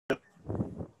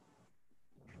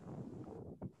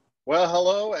Well,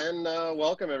 hello and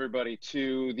welcome everybody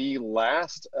to the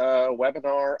last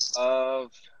webinar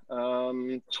of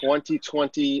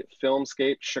 2020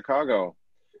 Filmscape Chicago.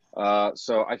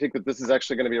 So I think that this is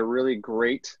actually going to be a really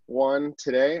great one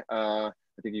today. I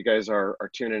think you guys are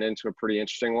tuning into a pretty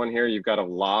interesting one here. You've got a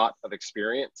lot of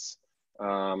experience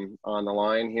on the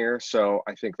line here. So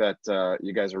I think that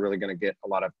you guys are really going to get a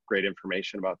lot of great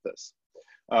information about this.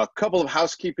 A couple of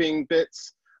housekeeping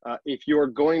bits. If you're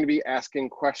going to be asking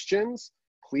questions,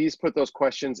 please put those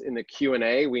questions in the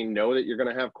Q&A. We know that you're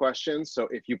going to have questions. So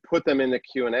if you put them in the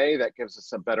Q&A, that gives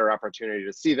us a better opportunity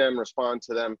to see them, respond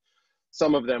to them.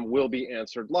 Some of them will be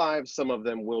answered live. Some of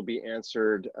them will be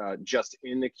answered just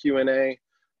in the Q&A.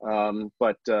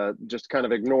 But just kind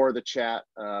of ignore the chat.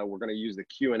 We're going to use the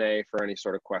Q&A for any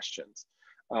sort of questions.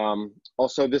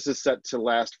 Also, this is set to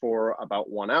last for about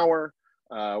 1 hour.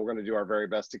 We're going to do our very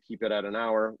best to keep it at an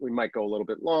hour. We might go a little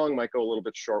bit long, might go a little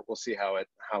bit short. We'll see how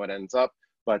it ends up.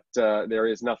 But there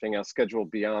is nothing else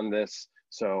scheduled beyond this.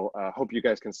 So hope you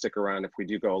guys can stick around if we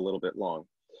do go a little bit long.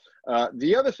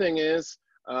 The other thing is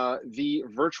the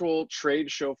virtual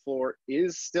trade show floor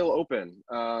is still open.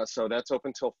 So that's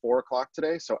open till 4 o'clock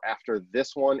today. So after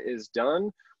this one is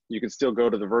done, you can still go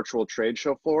to the virtual trade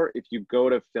show floor. If you go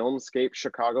to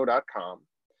filmscapechicago.com,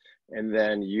 and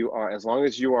then you are, as long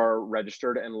as you are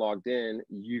registered and logged in,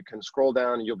 you can scroll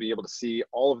down and you'll be able to see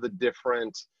all of the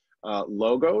different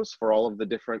logos for all of the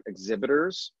different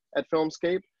exhibitors at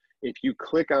Filmscape. If you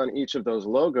click on each of those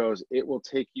logos, it will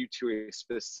take you to a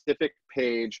specific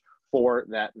page for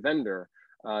that vendor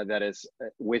that is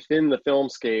within the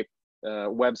Filmscape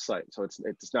website. So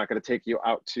it's not going to take you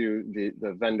out to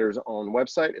the vendor's own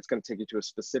website. It's going to take you to a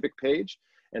specific page.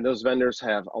 And those vendors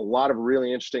have a lot of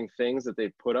really interesting things that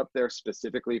they've put up there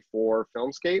specifically for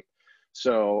Filmscape.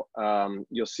 So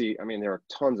you'll see, I mean, there are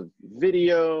tons of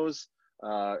videos.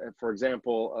 For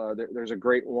example, there's a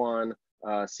great one.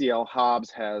 CL Hobbs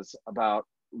has about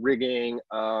rigging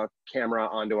a camera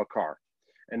onto a car.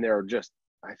 And there are just,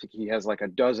 I think he has like a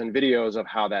dozen videos of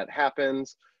how that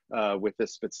happens with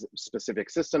this specific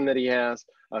system that he has.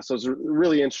 So it's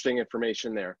really interesting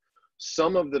information there.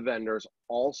 Some of the vendors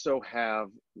also have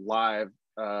live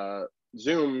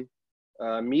Zoom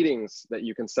meetings that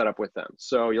you can set up with them.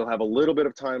 So you'll have a little bit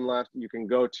of time left. You can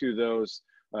go to those.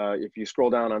 If you scroll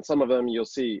down on some of them, you'll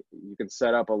see you can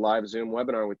set up a live Zoom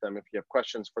webinar with them if you have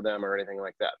questions for them or anything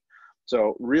like that.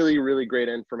 So really, really great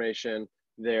information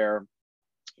there.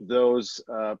 Those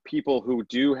people who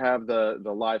do have the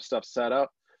live stuff set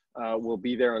up will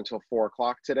be there until 4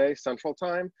 o'clock today, Central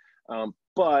Time.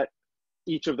 But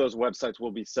each of those websites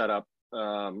will be set up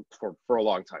for a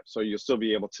long time. So you'll still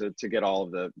be able to get all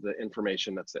of the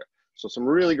information that's there. So some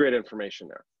really great information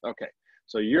there. Okay,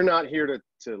 so you're not here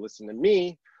to listen to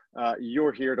me.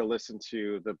 You're here to listen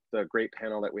to the great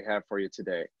panel that we have for you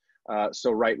today. So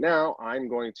right now, I'm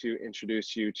going to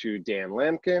introduce you to Dan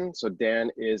Lamkin. So Dan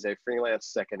is a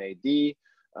freelance second AD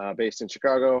based in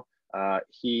Chicago.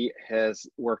 He has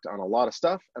worked on a lot of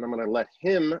stuff, and I'm going to let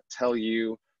him tell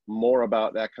you more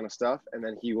about that kind of stuff, and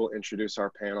then he will introduce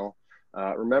our panel.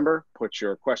 Remember, put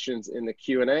your questions in the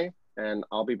Q&A, and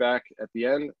I'll be back at the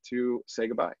end to say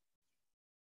goodbye.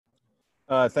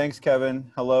 Thanks,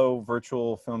 Kevin. Hello,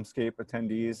 virtual Filmscape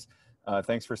attendees.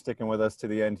 Thanks for sticking with us to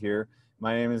the end here.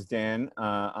 My name is Dan.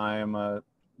 I am a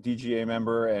DGA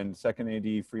member and second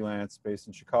AD freelance based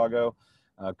in Chicago,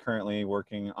 currently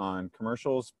working on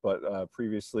commercials, but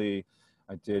previously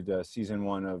I did season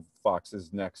 1 of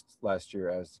Fox's Next last year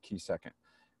as key second.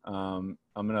 I'm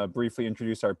going to briefly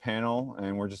introduce our panel,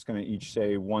 and we're just going to each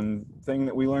say one thing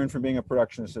that we learned from being a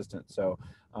production assistant. So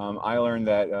I learned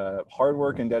that hard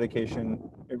work and dedication,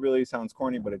 it really sounds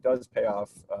corny, but it does pay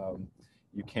off.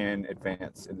 You can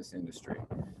advance in this industry.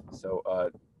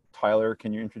 So Tyler,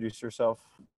 can you introduce yourself?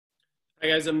 Hi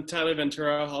guys, I'm Tyler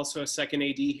Ventura, also a second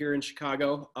AD here in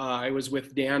Chicago. I was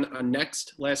with Dan on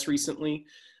Next recently.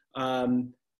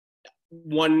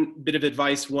 One bit of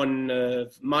advice one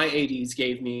of my ADs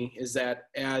gave me is that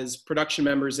as production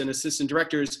members and assistant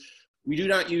directors, we do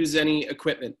not use any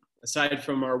equipment aside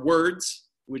from our words,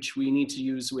 which we need to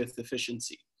use with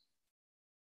efficiency.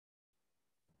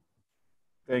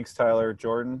 Thanks, Tyler.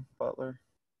 Jordan Butler.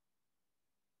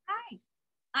 Hi,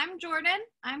 I'm Jordan.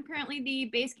 I'm currently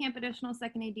the Basecamp Additional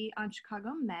Second AD on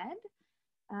Chicago Med.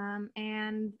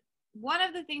 And one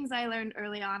of the things I learned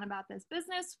early on about this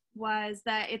business was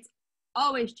that it's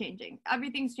always changing.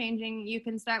 Everything's changing. You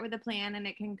can start with a plan and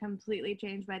it can completely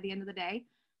change by the end of the day.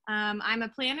 I'm a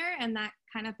planner and that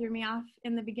kind of threw me off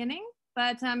in the beginning,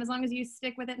 but as long as you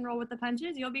stick with it and roll with the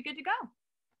punches, you'll be good to go.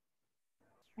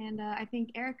 And I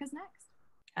think Erica's next.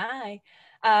 Hi,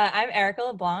 I'm Erica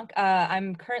LeBlanc.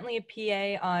 I'm currently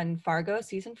a PA on Fargo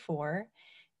season 4.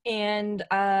 And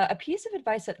a piece of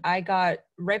advice that I got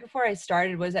right before I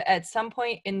started was that at some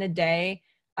point in the day,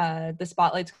 the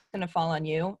spotlight's going to fall on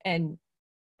you, and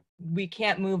we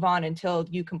can't move on until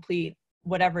you complete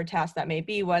whatever task that may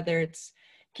be, whether it's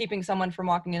keeping someone from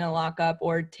walking in a lockup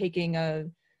or taking a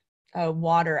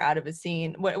water out of a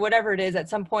scene. Whatever it is, at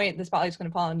some point the spotlight's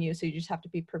going to fall on you, so you just have to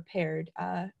be prepared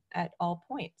at all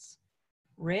points.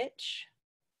 Rich?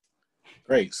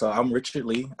 Great. So I'm Richard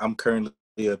Lee. I'm currently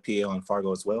a PA on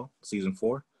Fargo as well, season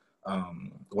 4.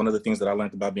 One of the things that I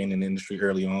learned about being in the industry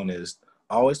early on is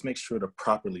always make sure to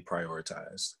properly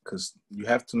prioritize, because you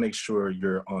have to make sure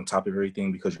you're on top of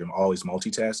everything because you're always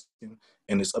multitasking,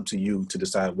 and it's up to you to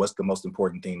decide what's the most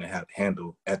important thing to have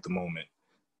handled at the moment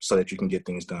so that you can get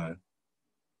things done.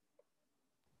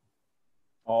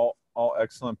 All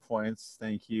excellent points.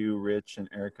 Thank you, Rich and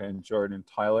Erica and Jordan and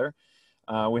Tyler.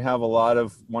 We have a lot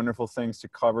of wonderful things to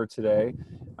cover today.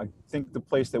 I think the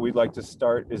place that we'd like to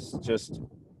start is just,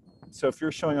 so if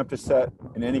you're showing up to set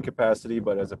in any capacity,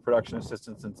 but as a production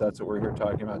assistant, since that's what we're here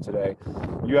talking about today,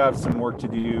 you have some work to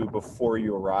do before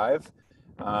you arrive.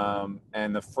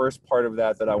 And the first part of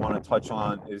that I want to touch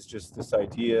on is just this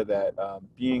idea that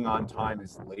being on time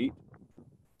is late.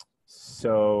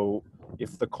 So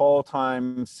if the call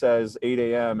time says 8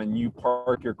 a.m. and you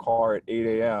park your car at 8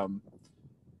 a.m.,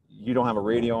 you don't have a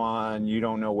radio on, you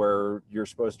don't know where you're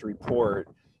supposed to report,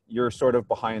 you're sort of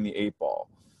behind the 8 ball.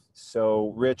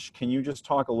 So Rich, can you just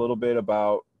talk a little bit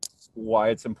about why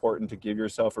it's important to give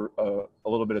yourself a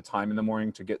little bit of time in the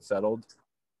morning to get settled?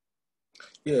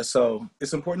 Yeah, so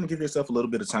it's important to give yourself a little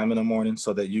bit of time in the morning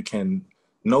so that you can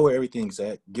know where everything's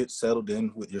at, get settled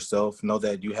in with yourself, know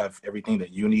that you have everything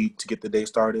that you need to get the day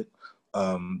started.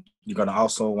 You're going to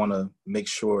also want to make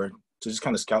sure to just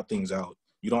kind of scout things out.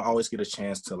 You don't always get a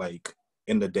chance to, like,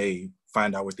 in the day,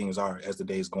 find out where things are as the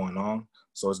day is going on.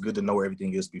 So it's good to know where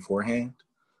everything is beforehand.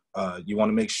 You want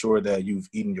to make sure that you've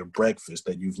eaten your breakfast,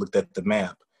 that you've looked at the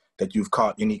map, that you've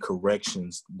caught any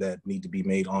corrections that need to be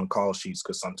made on call sheets,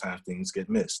 because sometimes things get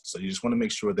missed. So you just want to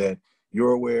make sure that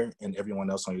you're aware and everyone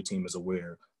else on your team is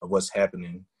aware of what's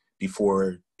happening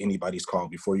before anybody's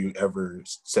called, before you ever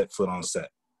set foot on set.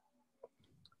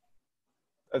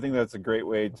 I think that's a great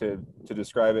way to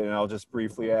describe it. And I'll just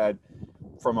briefly add,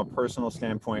 from a personal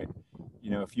standpoint, you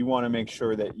know, if you want to make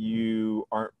sure that you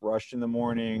aren't rushed in the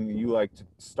morning, you like to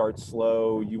start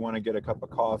slow, you want to get a cup of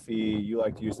coffee, you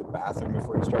like to use the bathroom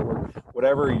before you start work,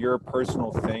 whatever your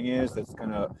personal thing is that's going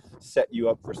to set you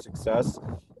up for success,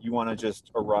 you want to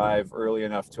just arrive early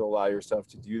enough to allow yourself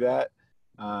to do that.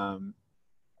 And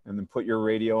then put your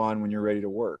radio on when you're ready to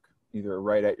work, either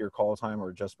right at your call time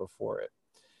or just before it.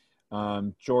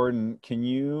 Jordan, can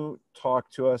you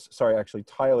talk to us,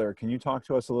 Tyler, can you talk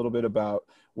to us a little bit about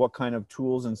what kind of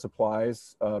tools and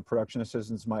supplies production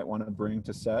assistants might want to bring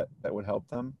to set that would help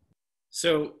them?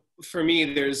 So for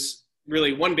me, there's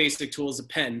really one basic tool is a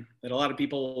pen that a lot of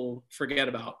people forget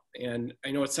about. And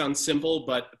I know it sounds simple,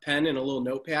 but a pen and a little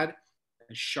notepad,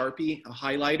 a Sharpie, a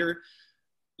highlighter,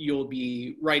 you'll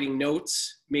be writing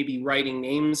notes, maybe writing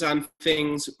names on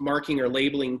things, marking or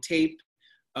labeling tape.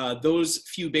 Those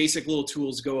few basic little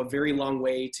tools go a very long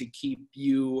way to keep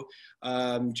you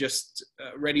just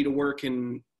ready to work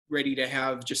and ready to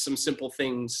have just some simple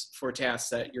things for tasks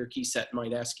that your key set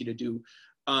might ask you to do.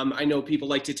 I know people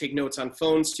like to take notes on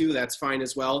phones too. That's fine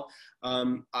as well.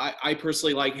 I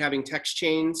personally like having text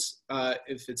chains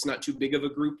if it's not too big of a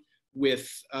group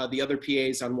with the other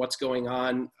PAs on what's going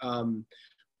on.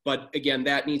 But again,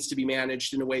 that needs to be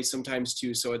managed in a way sometimes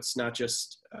too. So it's not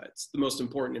just, it's the most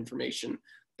important information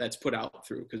that's put out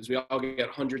through, because we all get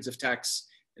hundreds of texts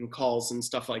and calls and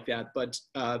stuff like that. But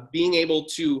being able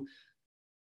to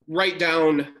write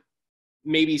down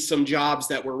maybe some jobs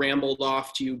that were rambled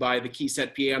off to you by the key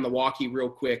set PA on the walkie real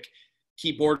quick,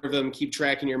 keep order of them, keep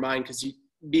track in your mind, because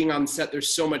being on set,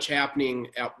 there's so much happening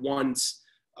at once,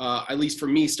 at least for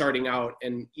me starting out,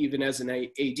 and even as an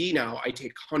AD now, I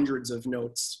take hundreds of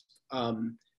notes.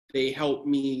 They help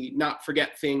me not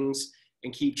forget things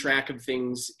and keep track of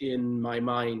things in my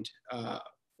mind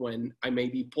when I may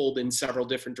be pulled in several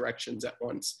different directions at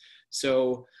once.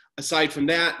 So aside from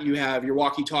that, you have your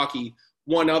walkie-talkie.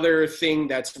 One other thing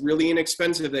that's really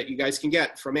inexpensive that you guys can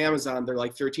get from Amazon, they're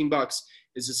like $13,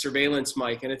 is a surveillance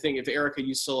mic. And I think if Erica,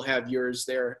 you still have yours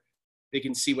there, they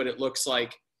can see what it looks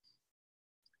like.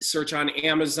 Search on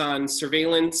Amazon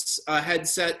surveillance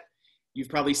headset. You've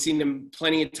probably seen them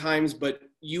plenty of times, but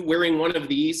you wearing one of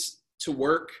these to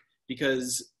work,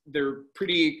 because they're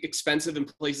pretty expensive in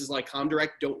places like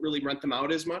Comdirect, don't really rent them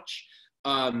out as much,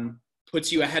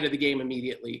 puts you ahead of the game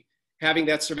immediately. having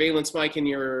that surveillance mic in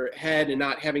your head and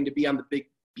not having to be on the big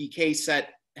BK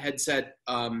headset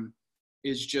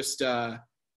is just, it'll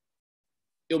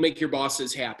make your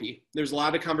bosses happy. There's a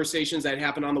lot of conversations that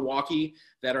happen on the walkie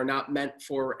that are not meant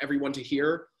for everyone to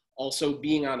hear. Also,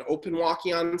 being on open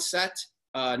walkie on set,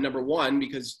 number one,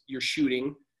 because you're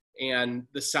shooting and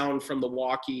the sound from the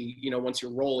walkie, you know, once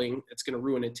you're rolling, it's going to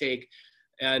ruin a take.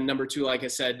 And number two, like I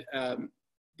said,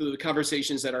 the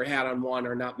conversations that are had on one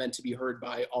are not meant to be heard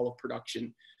by all of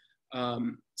production.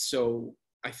 So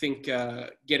I think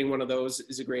getting one of those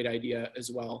is a great idea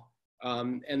as well.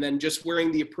 And then just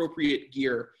wearing the appropriate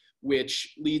gear,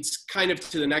 which leads kind of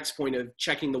to the next point of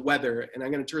checking the weather. And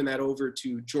I'm going to turn that over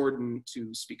to Jordan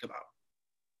to speak about.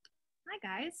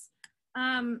 Hi, guys.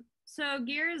 So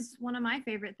gear is one of my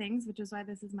favorite things, which is why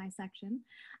this is my section.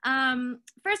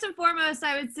 First and foremost,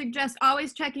 I would suggest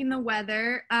always checking the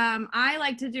weather. I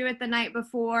like to do it the night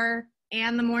before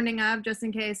and the morning of, just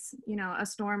in case, you know, a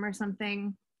storm or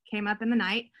something came up in the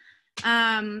night.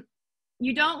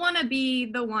 You don't want to be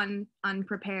the one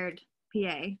unprepared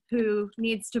PA who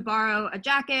needs to borrow a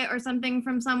jacket or something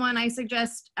from someone. I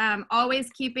suggest always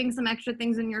keeping some extra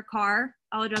things in your car.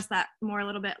 I'll address that more a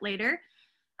little bit later.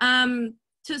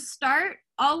 To start,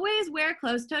 always wear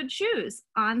closed-toed shoes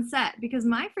on set, because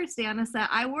my first day on a set,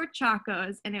 I wore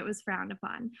Chacos and it was frowned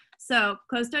upon. So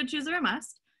closed-toed shoes are a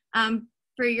must,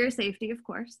 for your safety, of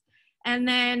course. And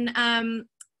then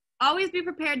always be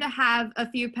prepared to have a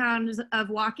few pounds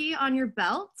of walkie on your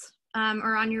belt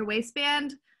or on your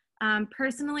waistband.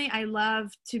 Personally, I love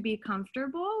to be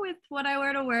comfortable with what I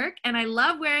wear to work, and I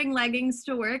love wearing leggings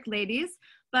to work, ladies.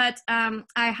 But I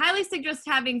highly suggest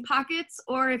having pockets,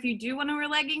 or if you do want to wear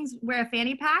leggings, wear a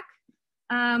fanny pack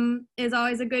is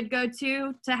always a good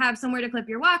go-to to have somewhere to clip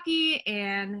your walkie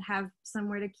and have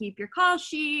somewhere to keep your call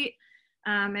sheet.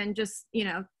 And just, you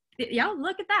know, y'all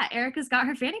look at that. Erica's got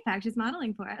her fanny pack. She's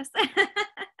modeling for us.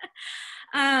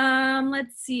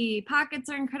 Let's see. Pockets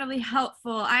are incredibly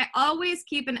helpful. I always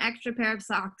keep an extra pair of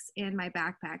socks in my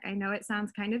backpack. I know it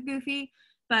sounds kind of goofy,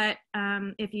 but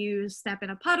if you step in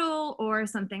a puddle or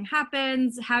something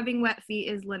happens, having wet feet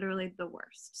is literally the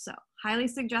worst. So highly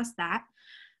suggest that.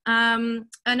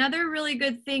 Another really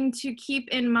good thing to keep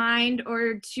in mind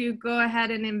or to go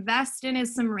ahead and invest in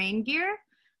is some rain gear,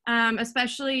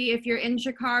 especially if you're in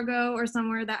Chicago or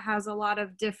somewhere that has a lot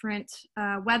of different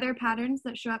weather patterns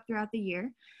that show up throughout the year.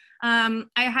 I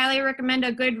highly recommend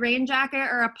a good rain jacket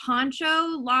or a poncho.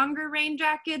 Longer rain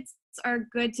jackets are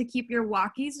good to keep your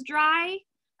walkies dry.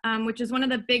 Which is one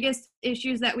of the biggest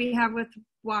issues that we have with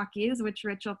walkies, which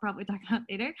Rich will probably talk about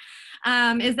later,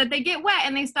 is that they get wet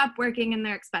and they stop working and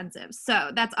they're expensive.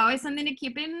 So that's always something to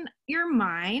keep in your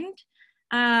mind.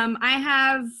 I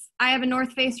have a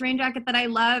North Face rain jacket that I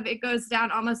love. It goes down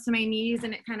almost to my knees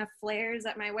and it kind of flares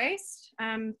at my waist.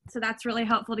 So that's really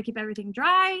helpful to keep everything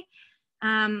dry.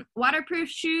 Waterproof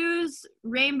shoes,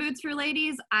 rain boots for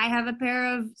ladies. I have a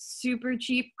pair of super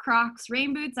cheap Crocs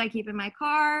rain boots I keep in my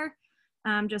car.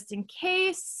 Just in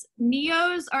case.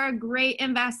 Neos are a great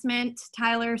investment.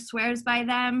 Tyler swears by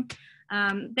them.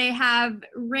 They have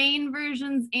rain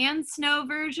versions and snow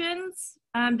versions,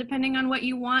 depending on what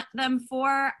you want them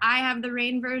for. I have the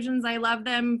rain versions. I love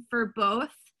them for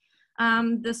both.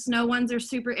 The snow ones are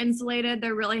super insulated.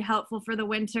 They're really helpful for the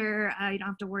winter. You don't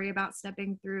have to worry about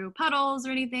stepping through puddles or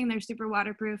anything. They're super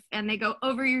waterproof and they go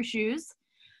over your shoes.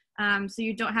 So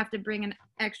you don't have to bring an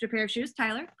extra pair of shoes.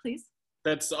 Tyler, please.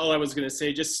 That's all I was going to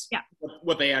say, just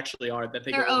what they actually are. That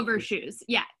they're over shoes.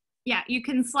 Yeah. You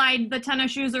can slide the tennis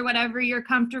shoes or whatever you're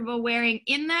comfortable wearing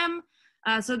in them.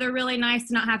 So they're really nice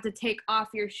to not have to take off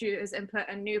your shoes and put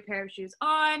a new pair of shoes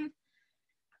on.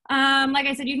 Like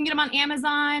I said, you can get them on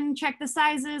Amazon. Check the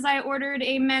sizes. I ordered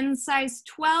a men's size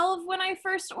 12 when I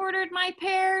first ordered my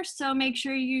pair, so make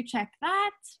sure you check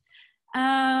that.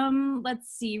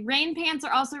 Let's see. Rain pants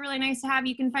are also really nice to have.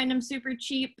 You can find them super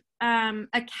cheap.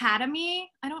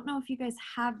 Academy, I don't know if you guys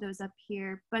have those up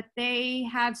here, but they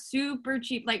have super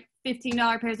cheap, like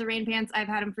 $15 pairs of rain pants. I've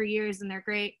had them for years and they're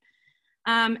great.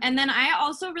 And then I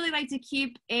also really like to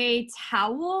keep a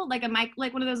towel, like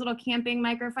one of those little camping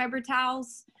microfiber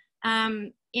towels,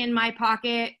 in my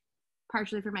pocket,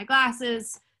 partially for my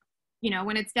glasses. You know,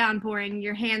 when it's downpouring,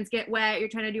 your hands get wet, you're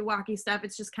trying to do walkie stuff.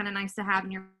 It's just kind of nice to have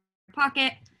in your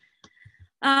pocket.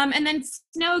 And then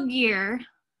snow gear.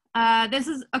 This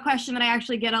is a question that I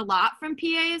actually get a lot from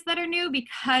PAs that are new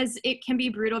because it can be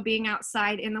brutal being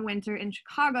outside in the winter in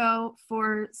Chicago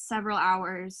for several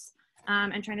hours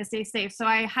and trying to stay safe. So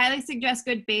I highly suggest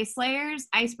good base layers.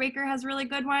 Icebreaker has really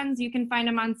good ones. You can find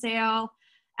them on sale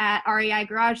at REI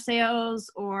garage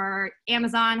sales, or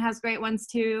Amazon has great ones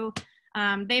too.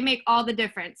 They make all the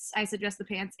difference. I suggest the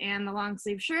pants and the long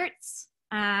sleeve shirts.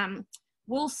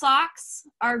 Wool socks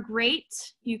are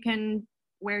great. You can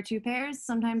wear 2 pairs.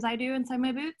 Sometimes I do inside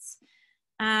my boots.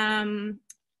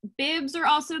 Bibs are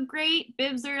also great.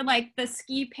 Bibs are like the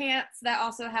ski pants that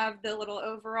also have the little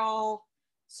overall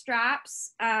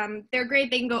straps. They're great.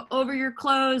 They can go over your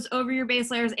clothes, over your base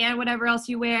layers, and whatever else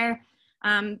you wear.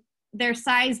 They're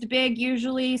sized big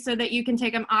usually so that you can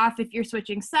take them off if you're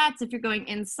switching sets, if you're going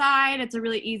inside. It's a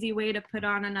really easy way to put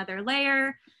on another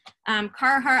layer.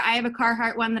 Carhartt, I have a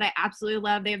Carhartt one that I absolutely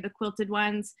love. They have the quilted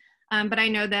ones, but I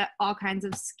know that all kinds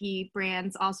of ski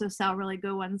brands also sell really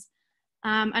good ones.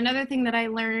 Another thing that I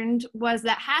learned was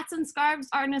that hats and scarves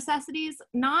are necessities,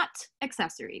 not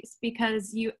accessories,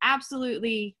 because you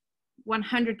absolutely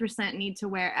 100% need to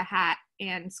wear a hat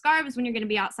and scarves when you're going to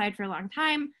be outside for a long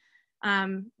time.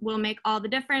 Will make all the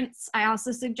difference. I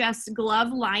also suggest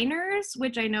glove liners,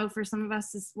 which I know for some of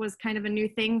us was kind of a new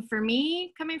thing for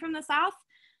me coming from the South.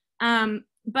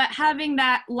 But having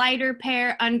that lighter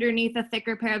pair underneath a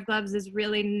thicker pair of gloves is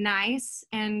really nice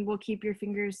and will keep your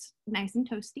fingers nice and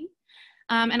toasty.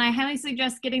 And I highly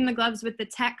suggest getting the gloves with the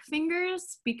tech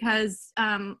fingers because,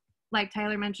 like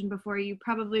Tyler mentioned before, you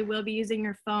probably will be using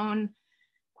your phone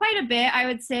quite a bit, I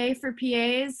would say, for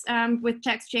PAs with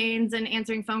text chains and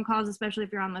answering phone calls, especially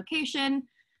if you're on location.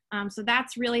 So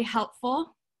that's really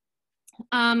helpful.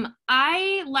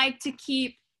 I like to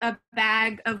keep a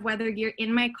bag of weather gear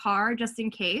in my car just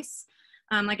in case.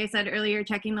 Like I said earlier,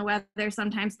 checking the weather,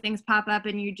 sometimes things pop up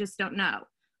and you just don't know.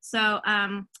 So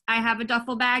I have a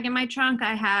duffel bag in my trunk.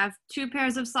 I have 2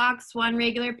 pairs of socks, 1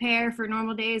 regular pair for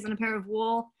normal days and a pair of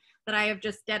wool that I have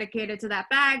just dedicated to that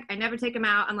bag. I never take them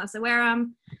out unless I wear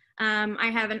them. I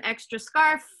have an extra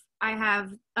scarf. I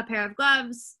have a pair of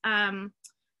gloves.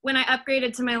 When I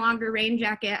upgraded to my longer rain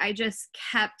jacket, I just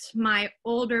kept my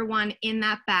older one in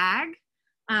that bag.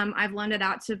 I've loaned it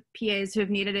out to PAs who have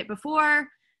needed it before.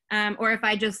 Or if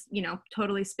I just,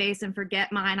 totally space and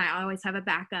forget mine, I always have a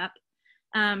backup.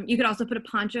 You could also put a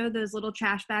poncho. Those little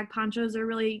trash bag ponchos are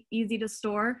really easy to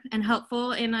store and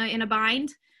helpful in a bind.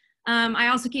 I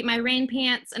also keep my rain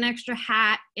pants, an extra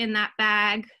hat in that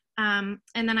bag. And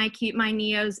then I keep my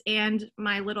Neos and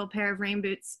my little pair of rain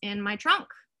boots in my trunk,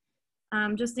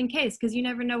 just in case, because you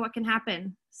never know what can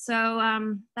happen.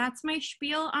 So that's my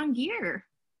spiel on gear.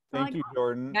 Thank you,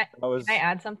 Jordan. Can I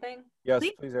add something? Yes,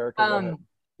 please, Erica. Go ahead.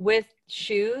 With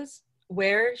shoes,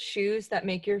 wear shoes that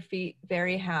make your feet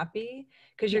very happy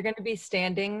because you're going to be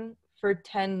standing for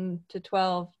 10 to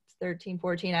 12, 13,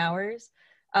 14 hours.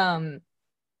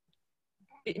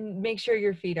 Make sure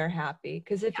your feet are happy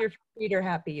because if your feet are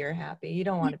happy, you're happy. You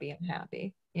don't want to be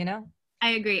unhappy, I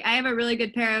agree. I have a really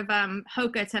good pair of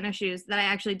Hoka tennis shoes that I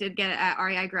actually did get at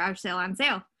REI Garage Sale on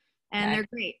sale. And they're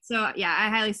great. So yeah, I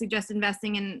highly suggest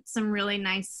investing in some really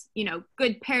nice,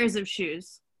 good pairs of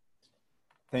shoes.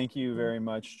 Thank you very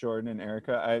much, Jordan and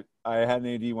Erica. I had an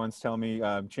AD once tell me,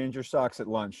 change your socks at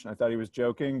lunch. I thought he was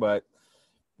joking, but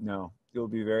no, you'll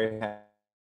be very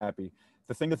happy.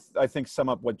 The thing that I think sum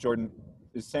up what Jordan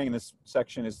is saying in this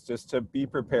section is just to be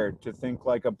prepared, to think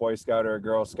like a Boy Scout or a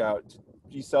Girl Scout, to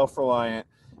be self-reliant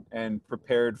and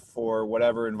prepared for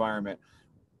whatever environment.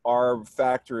 Our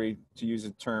factory, to use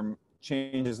a term,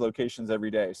 changes locations every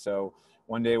day. So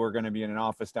one day we're going to be in an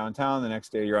office downtown. The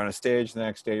next day you're on a stage. The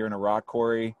next day you're in a rock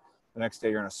quarry. The next day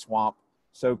you're in a swamp.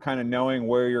 So kind of knowing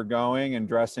where you're going and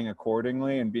dressing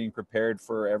accordingly and being prepared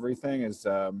for everything is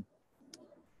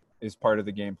part of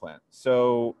the game plan.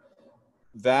 So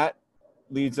that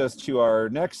leads us to our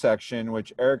next section,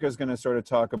 which Erica is going to sort of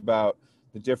talk about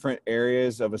the different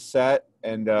areas of a set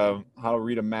and how to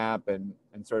read a map and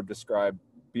sort of describe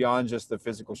beyond just the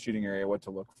physical shooting area, what to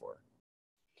look for.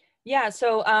 Yeah,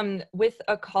 so with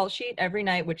a call sheet every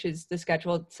night, which is the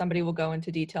schedule, somebody will go into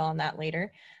detail on that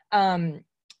later.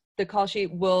 The call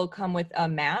sheet will come with a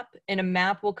map, and a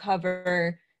map will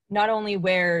cover not only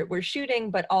where we're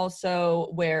shooting, but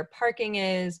also where parking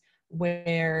is,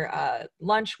 where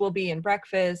lunch will be and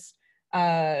breakfast,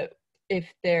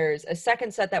 if there's a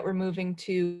second set that we're moving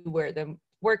to, where the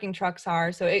working trucks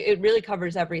are. So it really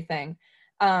covers everything.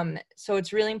 So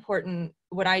it's really important.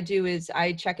 What I do is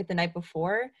I check it the night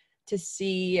before to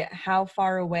see how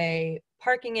far away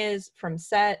parking is from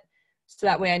set. So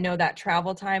that way I know that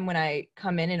travel time when I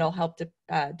come in, it'll help to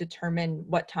determine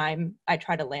what time I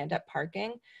try to land at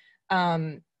parking.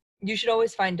 You should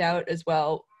always find out as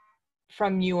well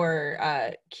from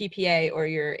your key PA or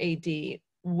your AD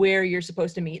where you're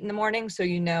supposed to meet in the morning. So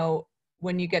you know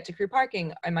when you get to crew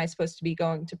parking, am I supposed to be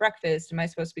going to breakfast? Am I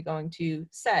supposed to be going to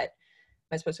set?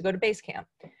 Am I supposed to go to base camp?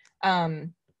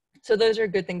 So those are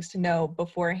good things to know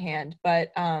beforehand.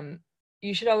 But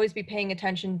you should always be paying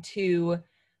attention to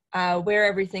where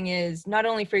everything is, not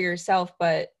only for yourself,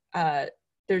 but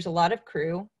there's a lot of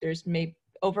crew. There's maybe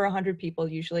over 100 people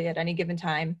usually at any given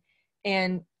time.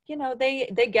 And, you know,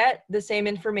 they get the same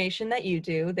information that you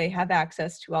do. They have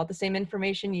access to all the same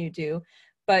information you do,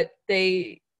 but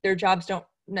their jobs don't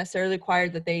necessarily require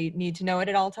that they need to know it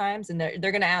at all times. And they're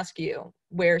going to ask you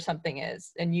where something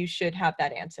is, and you should have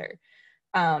that answer.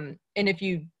 And if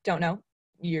you don't know,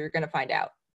 you're going to find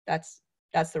out. That's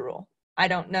the rule. I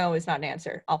don't know is not an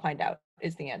answer. I'll find out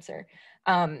is the answer.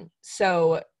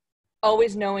 So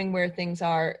always knowing where things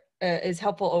are is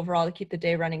helpful overall to keep the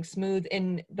day running smooth.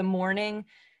 In the morning,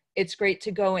 it's great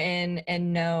to go in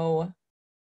and know,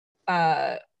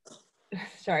 sorry,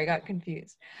 I got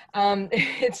confused.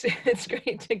 It's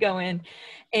great to go in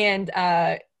and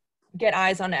get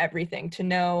eyes on everything, to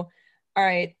know, all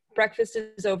right, breakfast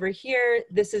is over here.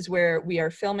 This is where we are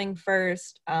filming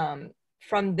first.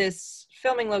 From this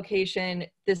filming location,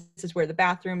 this is where the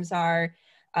bathrooms are.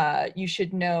 You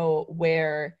should know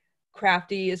where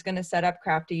Crafty is going to set up.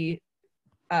 Crafty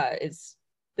is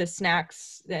the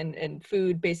snacks and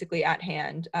food basically at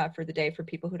hand for the day. For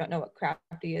people who don't know what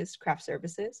Crafty is, craft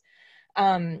services.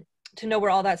 To know where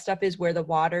all that stuff is, where the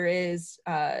water is,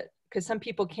 because some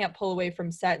people can't pull away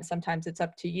from set, and sometimes it's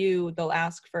up to you. They'll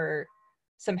ask for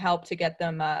some help to get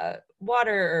them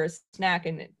water or a snack,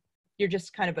 and you're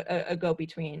just kind of a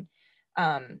go-between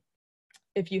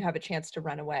if you have a chance to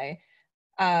run away.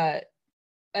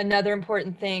 Another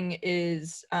important thing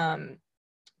is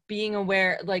being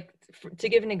aware, like to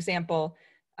give an example,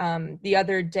 the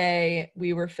other day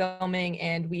we were filming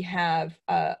and we have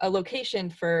a location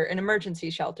for an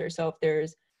emergency shelter. So if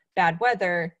there's bad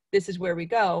weather, this is where we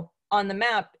go. On the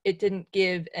map, it didn't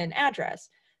give an address.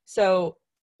 So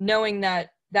knowing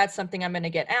that that's something I'm going to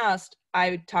get asked,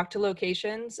 I talked to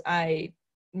locations. I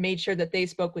made sure that they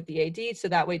spoke with the AD, so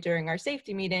that way during our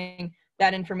safety meeting,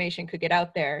 that information could get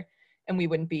out there and we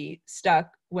wouldn't be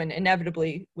stuck when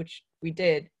inevitably, which we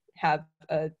did, have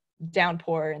a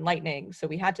downpour and lightning. So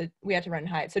we had to run and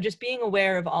hide. So just being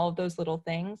aware of all of those little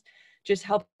things just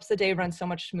helps the day run so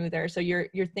much smoother. So you're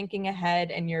thinking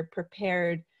ahead and you're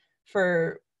prepared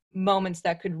for moments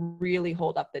that could really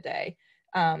hold up the day.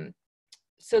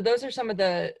 So those are some of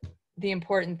the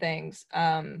important things.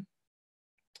 Do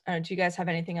you guys have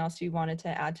anything else you wanted to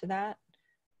add to that?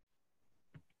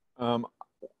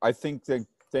 I think that,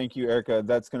 thank you, Erica.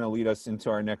 That's going to lead us into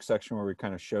our next section where we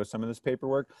kind of show some of this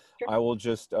paperwork. Sure. I will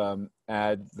just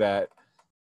add that,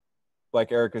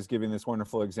 like Erica's giving this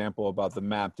wonderful example about the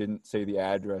map didn't say the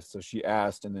address. So she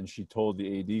asked, and then she told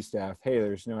the AD staff, hey,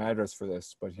 there's no address for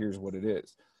this, but here's what it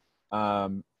is.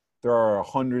 There are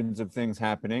hundreds of things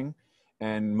happening.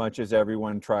 And much as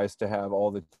everyone tries to have all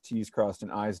the T's crossed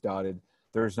and I's dotted,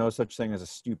 there's no such thing as a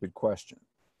stupid question.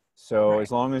 So Right.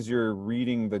 As long as you're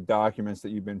reading the documents that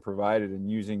you've been provided and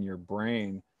using your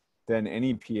brain, then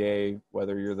any PA,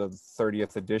 whether you're the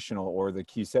 30th additional or the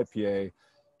key set PA,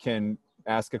 can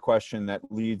ask a question that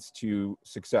leads to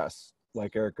success.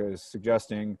 Like Erica is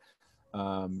suggesting,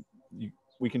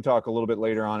 we can talk a little bit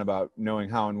later on about knowing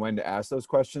how and when to ask those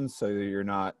questions so that you're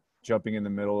not jumping in the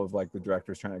middle of like the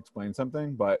director's trying to explain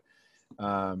something. But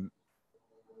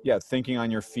yeah, thinking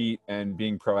on your feet and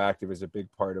being proactive is a big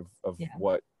part of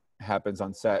what happens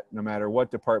on set, no matter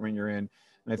what department you're in.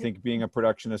 And I think being a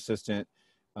production assistant,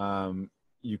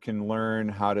 you can learn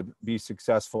how to be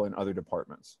successful in other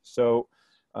departments. So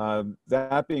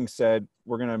that being said,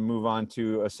 we're going to move on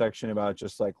to a section about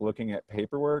just like looking at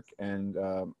paperwork. And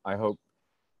I hope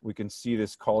we can see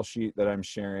this call sheet that I'm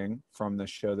sharing from the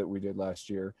show that we did last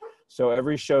year. So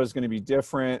every show is going to be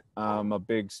different. A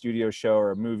big studio show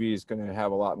or a movie is going to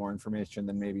have a lot more information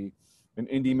than maybe an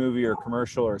indie movie or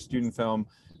commercial or a student film.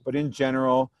 But in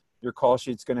general, your call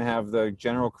sheet's going to have the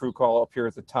general crew call up here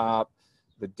at the top,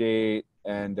 the date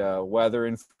and weather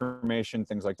information,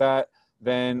 things like that.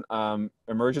 Then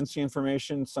emergency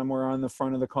information somewhere on the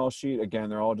front of the call sheet. Again,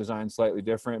 they're all designed slightly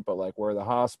different, but like where the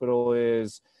hospital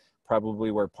is,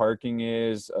 probably where parking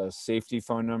is, a safety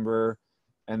phone number.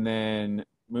 And then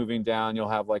moving down, you'll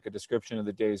have like a description of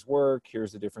the day's work.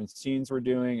 Here's the different scenes we're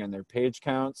doing and their page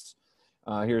counts.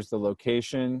 Here's the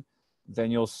location.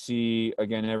 Then you'll see,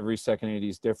 again, every second AD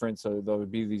is different. So there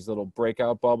would be these little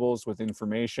breakout bubbles with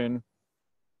information,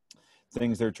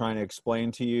 things they're trying to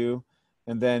explain to you.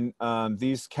 And then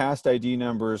these cast ID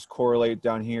numbers correlate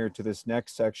down here to this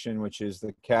next section, which is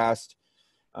the cast.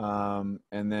 And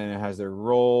then it has their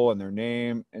role and their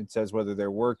name. It says whether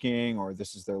they're working or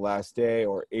this is their last day,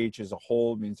 or H is a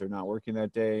hold, means they're not working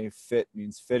that day. Fit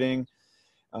means fitting.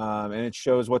 And it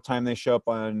shows what time they show up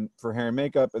for hair and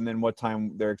makeup, and then what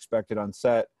time they're expected on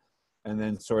set. and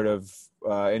then sort of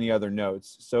any other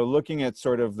notes. So looking at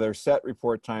sort of their set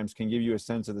report times can give you a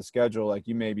sense of the schedule. Like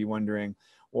you may be wondering,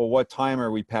 well, what time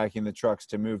are we packing the trucks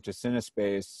to move to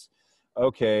CineSpace?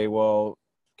 Okay, well,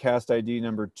 cast ID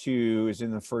number 2 is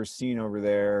in the first scene over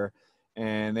there,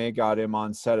 and they got him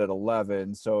on set at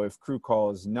 11. So if crew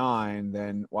call is 9,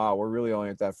 then wow, we're really only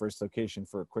at that first location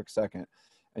for a quick second.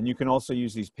 And you can also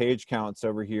use these page counts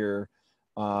over here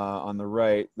on the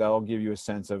right. That'll give you a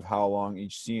sense of how long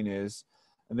each scene is.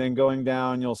 And then going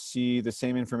down, you'll see the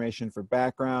same information for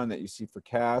background that you see for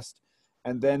cast.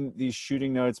 And then these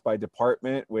shooting notes by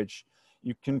department, which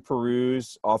you can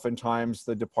peruse. Oftentimes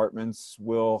the departments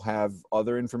will have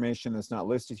other information that's not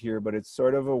listed here, but it's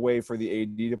sort of a way for the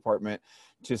AD department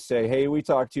to say, hey, we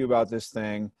talked to you about this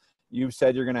thing. You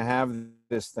said you're gonna have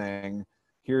this thing.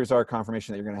 Here's our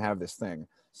confirmation that you're gonna have this thing.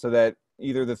 So that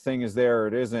either the thing is there or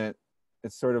it isn't.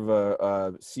 It's sort of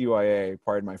a CYA,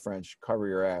 pardon my French, cover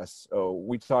your ass. Oh,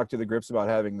 we talked to the grips about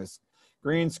having this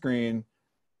green screen.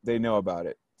 They know about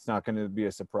it. It's not going to be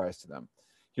a surprise to them.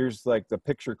 Here's like the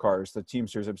picture cars. The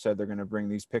Teamsters have said they're going to bring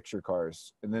these picture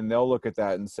cars. And then they'll look at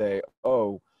that and say,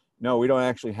 oh, no, we don't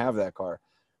actually have that car.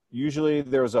 Usually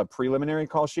there's a preliminary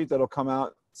call sheet that'll come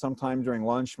out sometime during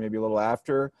lunch, maybe a little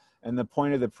after. And the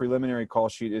point of the preliminary call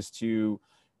sheet is to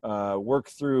work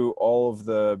through all of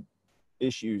the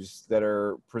issues that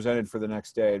are presented for the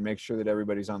next day and make sure that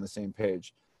everybody's on the same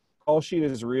page. Call sheet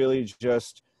is really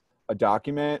just a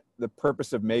document. The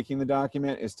purpose of making the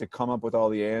document is to come up with all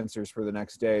the answers for the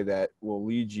next day that will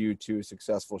lead you to a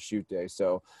successful shoot day.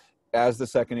 So as the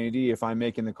second AD, if I'm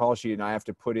making the call sheet and I have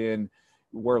to put in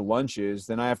where lunch is,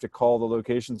 then I have to call the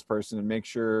locations person and make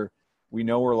sure we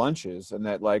know where lunch is, and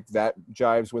that like that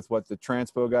jives with what the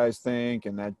transpo guys think,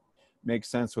 and that makes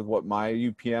sense with what my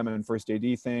UPM and first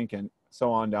AD think, and so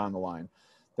on down the line.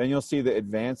 Then you'll see the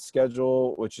advanced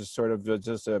schedule, which is sort of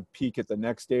just a peek at the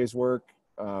next day's work,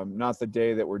 not the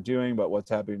day that we're doing, but what's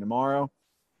happening tomorrow,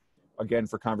 again,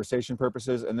 for conversation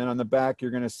purposes. And then on the back, you're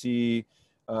going to see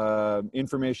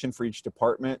information for each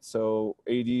department. So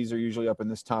ADs are usually up in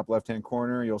this top left-hand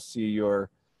corner. You'll see your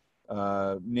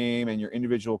name and your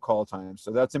individual call time.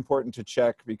 So that's important to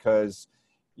check, because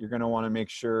you're going to want to make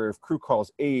sure if crew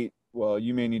calls 8, well,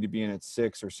 you may need to be in at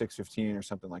 6 or 6:15 or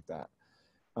something like that.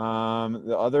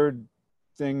 The other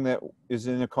thing that is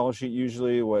in a call sheet,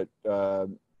 usually what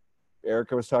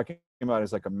Erica was talking about,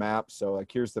 is like a map. So like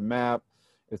here's the map.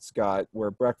 It's got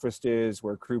where breakfast is,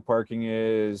 where crew parking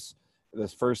is,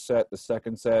 this first set, the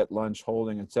second set, lunch,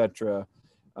 holding, etc.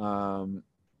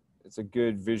 It's a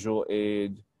good visual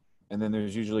aid. And then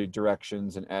there's usually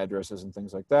directions and addresses and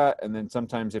things like that. And then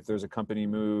sometimes if there's a company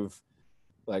move,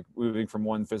 like moving from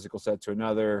one physical set to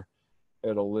another,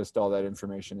 it'll list all that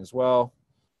information as well.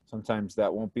 Sometimes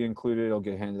that won't be included. It'll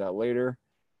get handed out later.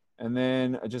 And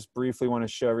then I just briefly want to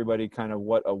show everybody kind of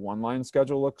what a one-line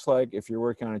schedule looks like. If you're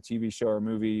working on a TV show or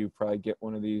movie, you probably get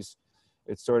one of these.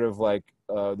 It's sort of like,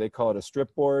 they call it a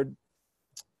strip board.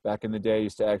 Back in the day, it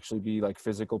used to actually be like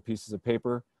physical pieces of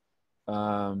paper.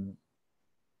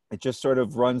 It just sort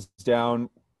of runs down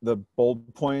the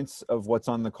bullet points of what's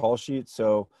on the call sheet.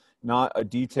 So not a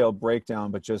detailed breakdown,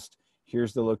 but just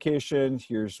here's the location,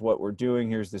 here's what we're doing,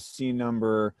 here's the scene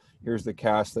number, here's the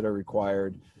cast that are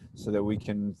required, so that we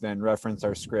can then reference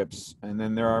our scripts. And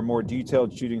then there are more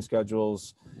detailed shooting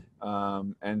schedules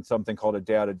and something called a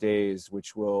day out of days,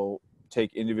 which will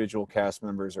take individual cast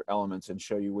members or elements and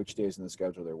show you which days in the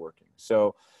schedule they're working.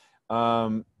 So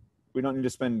we don't need to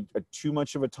spend too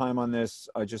much of a time on this.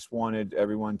 I just wanted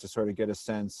everyone to sort of get a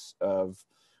sense of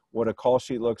what a call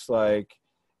sheet looks like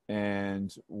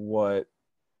and what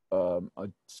a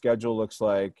schedule looks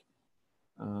like.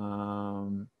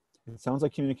 It sounds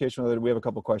like communication with other, we have a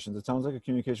couple questions. It sounds like a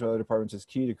communication with other departments is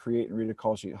key to create and read a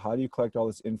call sheet. How do you collect all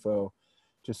this info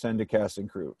to send to cast and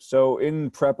crew? So in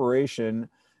preparation,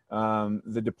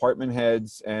 the department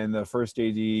heads and the first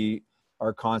AD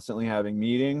are constantly having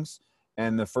meetings,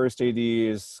 and the first AD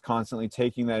is constantly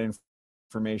taking that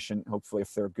information, hopefully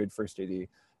if they're a good first AD,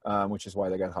 which is why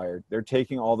they got hired. They're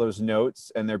taking all those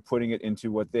notes and they're putting it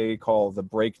into what they call the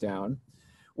breakdown,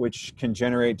 which can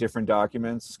generate different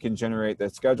documents, can generate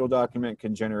that schedule document,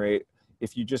 can generate,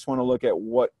 if you just want to look at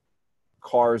what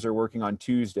cars are working on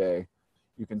Tuesday,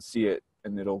 you can see it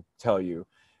and it'll tell you.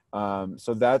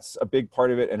 So that's a big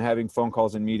part of it, and having phone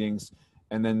calls and meetings.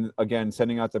 And then again,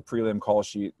 sending out the prelim call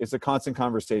sheet. It's a constant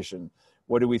conversation.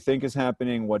 What do we think is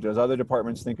happening? What does other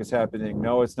departments think is happening?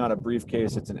 No, it's not a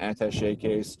briefcase, it's an attaché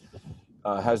case.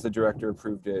 Has the director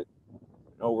approved it?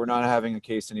 No, we're not having a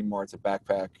case anymore, it's a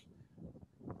backpack.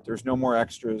 There's no more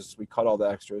extras, we cut all the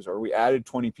extras, or we added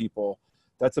 20 people.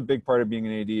 that's a big part of being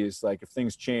an AD, is like if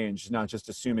things change, not just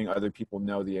assuming other people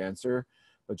know the answer,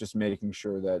 but just making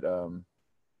sure that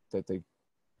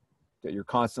that you're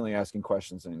constantly asking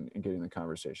questions and getting the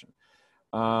conversation.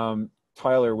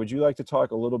 Tyler, would you like to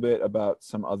talk a little bit about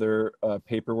some other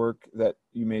paperwork that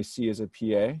you may see as a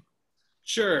PA?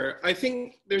 Sure. I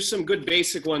think there's some good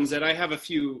basic ones that I have a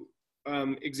few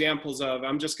examples of.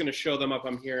 I'm just going to show them up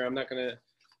on here. I'm not going to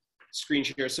screen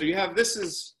share. So you have, this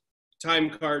is time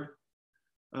card.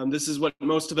 This is what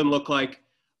most of them look like.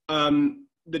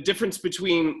 The difference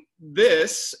between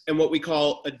this and what we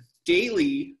call a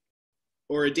daily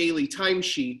or a daily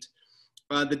timesheet,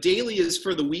 the daily is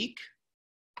for the week.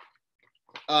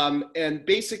 And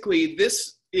basically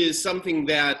this is something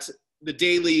that the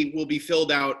daily will be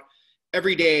filled out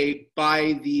every day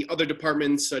by the other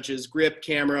departments such as grip,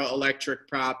 camera, electric,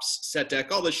 props, set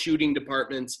deck, all the shooting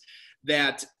departments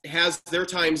that has their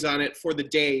times on it for the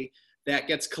day, that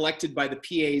gets collected by the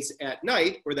PAs at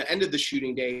night or the end of the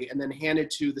shooting day and then handed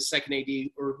to the second AD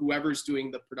or whoever's doing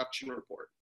the production report.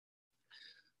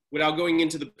 Without going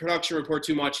into the production report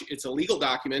too much, it's a legal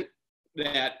document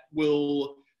that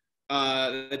will,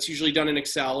 that's usually done in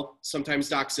Excel, sometimes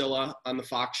Doczilla on the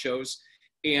Fox shows.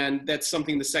 And that's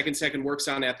something the second works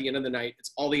on at the end of the night.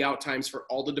 It's all the out times for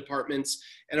all the departments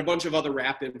and a bunch of other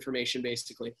wrap information,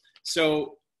 basically.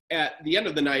 So at the end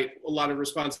of the night, a lot of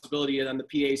responsibility on the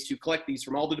PAs to collect these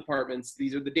from all the departments.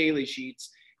 These are the daily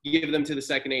sheets. Give them to the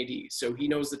second AD. So he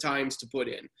knows the times to put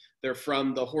in. They're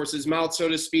from the horse's mouth, so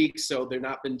to speak. So they're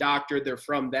not been doctored. They're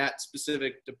from that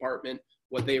specific department,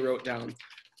 what they wrote down.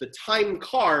 The time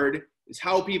card is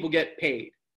how people get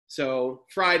paid. So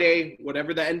Friday,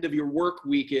 whatever the end of your work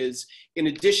week is, in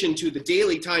addition to the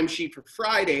daily timesheet for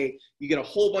Friday, you get a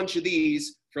whole bunch of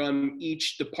these from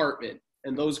each department.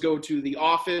 And those go to the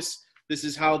office. This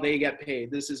is how they get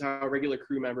paid. This is how a regular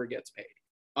crew member gets paid.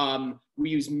 We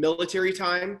use military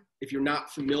time. If you're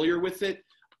not familiar with it,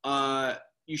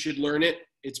 you should learn it.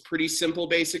 It's pretty simple,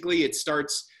 basically. It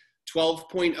starts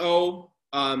 12.0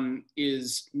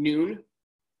 is noon.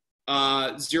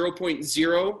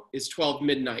 0.0 is 12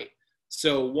 midnight.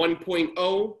 So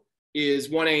 1.0 is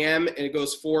 1 a.m. and it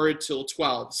goes forward till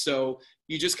 12. So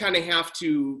you just kind of have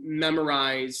to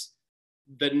memorize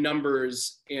the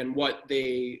numbers and what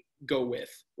they go with.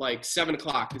 Like 7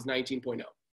 o'clock is 19.0.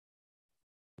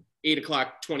 8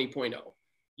 o'clock, 20.0.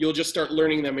 You'll just start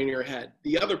learning them in your head.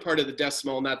 The other part of the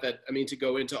decimal, not that I mean to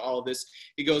go into all of this,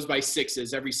 it goes by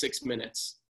sixes every 6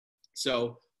 minutes.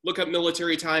 So look up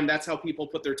military time. That's how people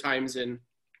put their times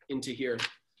into here.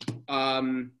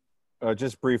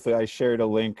 Just briefly, I shared a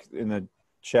link in the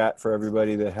chat for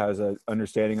everybody that has an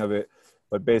understanding of it.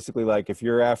 But basically, like if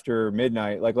you're after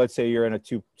midnight, like let's say you're in a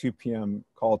 2 p.m.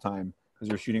 call time because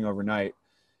you're shooting overnight,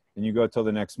 and you go till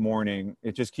the next morning,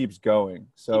 it just keeps going.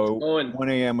 So 1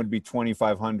 a.m. would be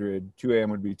 2,500, 2 a.m.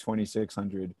 would be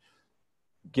 2,600,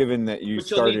 given that you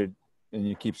started and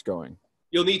it keeps going.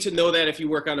 You'll need to know that if you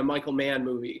work on a Michael Mann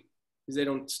movie, because they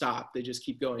don't stop. They just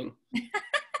keep going.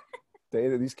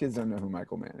 These kids don't know who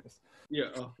Michael Mann is. Yeah,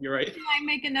 you're right. Can I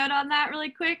make a note on that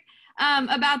really quick?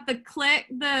 About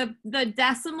the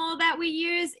decimal that we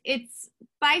use, it's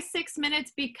by 6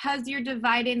 minutes because you're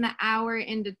dividing the hour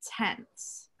into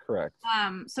tenths. Correct.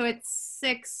 So it's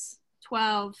 6,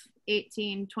 12,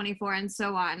 18, 24, and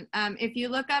so on. If you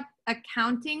look up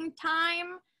accounting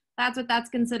time, that's what that's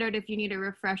considered if you need a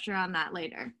refresher on that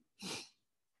later.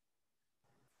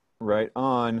 Right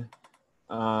on.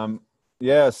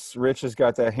 Yes, Rich has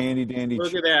got that handy dandy.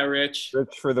 Look at that, Rich.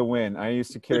 Rich for the win. I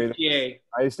used to carry that.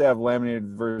 I used to have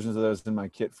laminated versions of those in my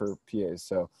kit for PAs.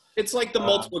 So it's like the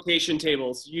multiplication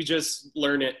tables. You just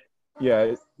learn it.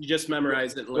 Yeah. You just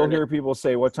memorize it and learn it. You'll hear people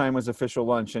say, what time was official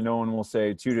lunch? And no one will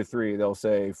say 2 to 3. They'll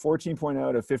say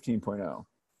 14.0 to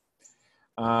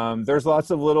 15.0. There's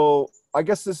lots of little, I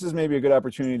guess this is maybe a good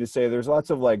opportunity to say there's lots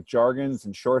of like jargons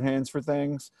and shorthands for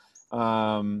things,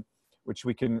 which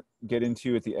we can get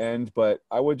into at the end. But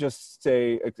I would just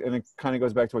say, and it kind of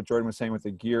goes back to what Jordan was saying with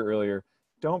the gear earlier,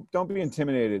 don't be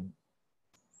intimidated.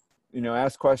 You know,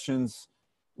 ask questions,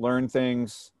 learn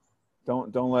things.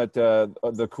 Don't let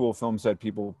the cool film set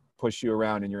people push you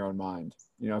around in your own mind.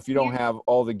 You know, if you don't have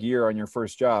all the gear on your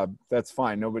first job, that's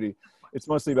fine. It's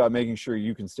mostly about making sure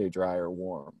you can stay dry or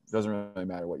warm. It doesn't really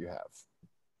matter what you have.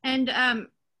 And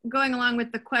going along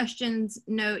with the questions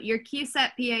note, your key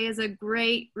set PA is a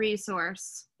great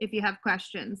resource if you have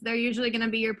questions. They're usually going to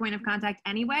be your point of contact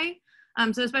anyway.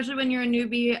 So especially when you're a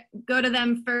newbie, go to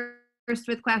them first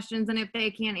with questions, and if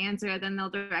they can't answer, then they'll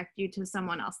direct you to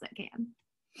someone else that can.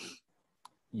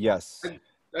 Yes.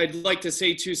 I'd like to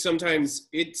say too, sometimes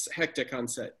it's hectic on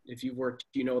set. If you've worked,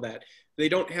 you know that. They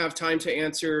don't have time to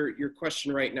answer your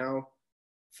question right now.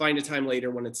 Find a time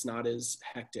later when it's not as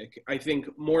hectic. I think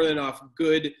more than enough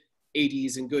good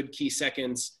ADs and good key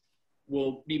seconds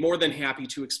will be more than happy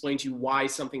to explain to you why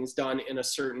something's done in a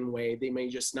certain way. They may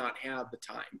just not have the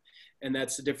time. And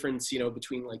that's the difference, you know,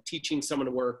 between like teaching someone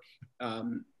to work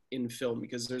in film,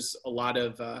 because there's a lot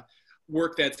of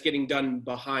work that's getting done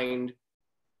behind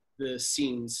the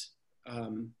scenes,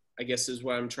 I guess is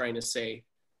what I'm trying to say,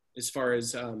 as far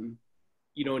as,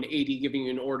 you know, an AD giving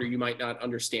you an order you might not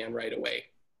understand right away.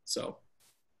 So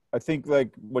I think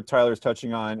like what Tyler's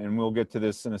touching on, and we'll get to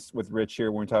this with Rich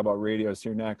here when we talk about radios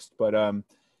here next, but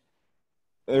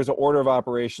there's an order of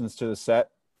operations to the set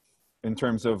in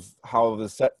terms of how the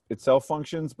set itself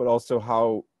functions, but also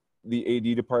how the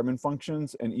AD department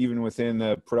functions, and even within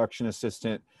the production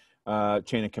assistant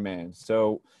chain of command.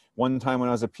 So one time when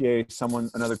I was a PA,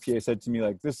 another PA said to me,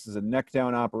 like, this is a neck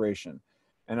down operation.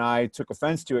 And I took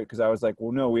offense to it because I was like,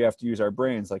 well, no, we have to use our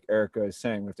brains. Like Erica is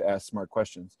saying, we have to ask smart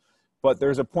questions. But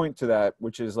there's a point to that,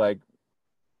 which is like,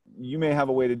 you may have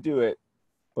a way to do it,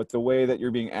 but the way that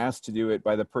you're being asked to do it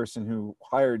by the person who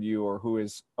hired you or who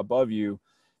is above you,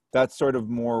 that's sort of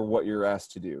more what you're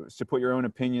asked to do, is to put your own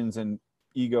opinions and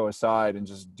ego aside and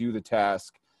just do the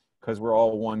task, because we're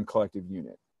all one collective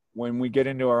unit. When we get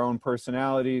into our own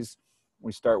personalities,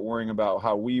 we start worrying about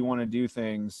how we want to do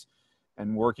things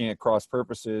and working at cross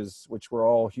purposes, which we're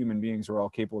all human beings, we're all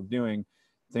capable of doing,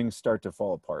 things start to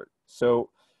fall apart. So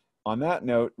on that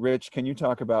note, Rich, can you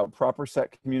talk about proper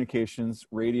set communications,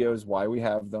 radios, why we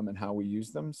have them and how we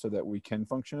use them so that we can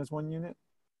function as one unit?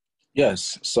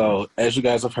 Yes. So as you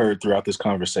guys have heard throughout this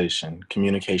conversation,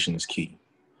 communication is key.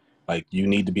 Like, you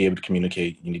need to be able to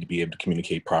communicate. You need to be able to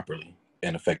communicate properly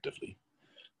and effectively.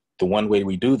 The one way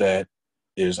we do that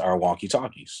is our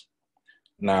walkie-talkies.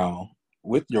 Now,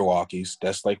 with your walkies,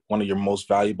 that's like one of your most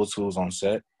valuable tools on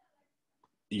set.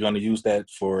 You're going to use that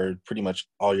for pretty much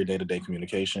all your day-to-day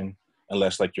communication,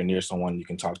 unless like you're near someone, you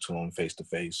can talk to them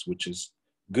face-to-face, which is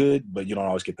good, but you don't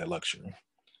always get that luxury.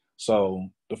 So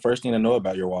the first thing to know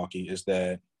about your walkie is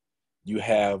that you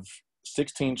have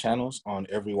 16 channels on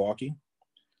every walkie.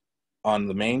 On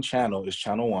the main channel is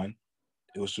channel 1.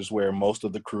 It was just where most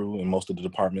of the crew and most of the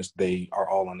departments, they are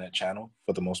all on that channel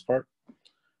for the most part.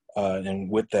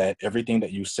 And with that, everything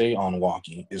that you say on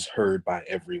walkie is heard by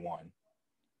everyone.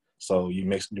 So you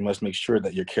must make sure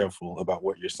that you're careful about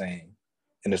what you're saying.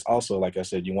 And it's also, like I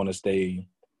said, you want to stay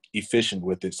efficient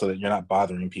with it so that you're not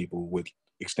bothering people with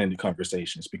extended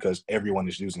conversations, because everyone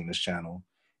is using this channel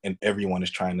and everyone is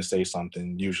trying to say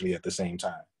something usually at the same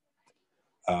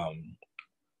time.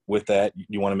 With that,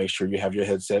 you want to make sure you have your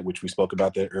headset, which we spoke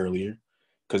about that earlier.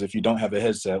 Because if you don't have a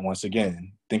headset, once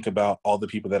again, think about all the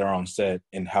people that are on set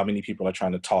and how many people are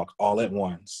trying to talk all at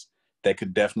once that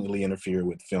could definitely interfere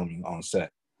with filming on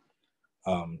set.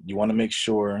 You want to make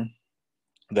sure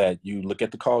that you look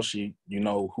at the call sheet, you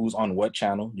know who's on what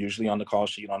channel. Usually on the call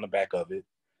sheet, on the back of it,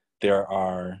 there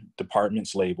are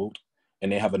departments labeled,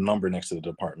 and they have a number next to the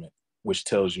department, which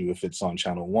tells you if it's on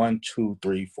channel 1, 2,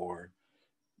 3, 4,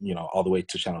 you know, all the way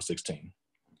to channel 16.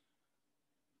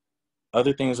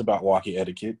 Other things about walkie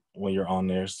etiquette when you're on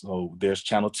there. So there's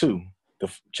channel 2.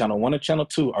 The channel 1 and channel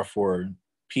 2 are for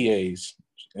PAs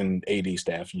and AD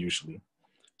staff usually.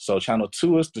 So channel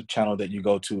 2 is the channel that you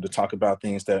go to talk about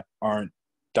things that aren't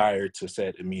dire to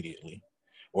set immediately.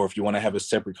 Or if you want to have a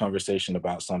separate conversation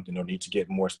about something or need to get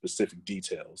more specific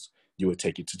details, you would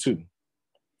take it to 2.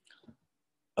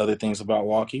 Other things about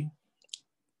walkie,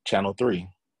 channel 3.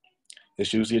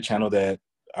 It's usually a channel that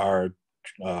our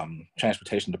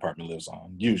transportation department lives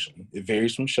on, usually. It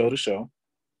varies from show to show,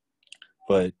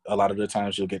 but a lot of the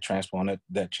times you'll get transpo on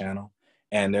that channel.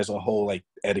 And there's a whole like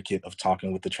etiquette of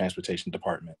talking with the transportation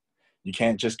department. You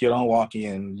can't just get on walkie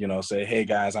and, you know, say, hey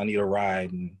guys, I need a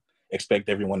ride, and expect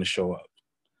everyone to show up.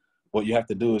 What you have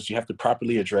to do is you have to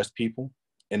properly address people.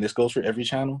 And this goes for every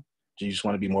channel. You just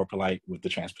want to be more polite with the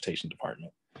transportation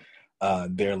department.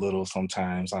 They're a little,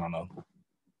 sometimes, I don't know,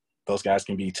 those guys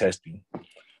can be testy.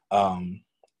 But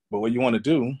what you want to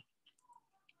do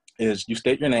is you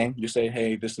state your name. You say,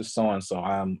 hey, this is so-and-so.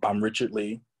 I'm Richard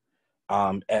Lee.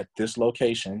 I'm at this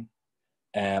location,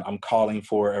 and I'm calling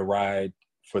for a ride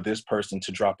for this person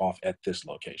to drop off at this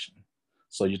location.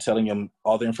 So you're telling them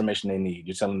all the information they need.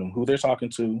 You're telling them who they're talking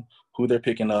to, who they're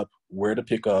picking up, where to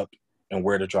pick up, and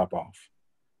where to drop off.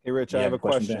 Hey, Rich, I have a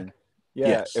question. Yeah,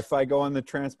 yes. If I go on the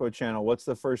transpo channel, what's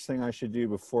the first thing I should do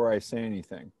before I say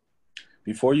anything?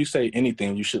 Before you say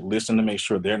anything, you should listen to make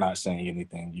sure they're not saying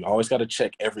anything. You always got to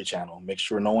check every channel, make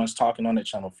sure no one's talking on that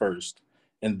channel first,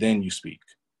 and then you speak.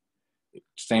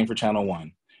 Same for channel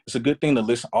 1. it's a good thing to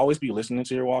listen, always be listening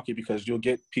to your walkie, because you'll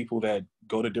get people that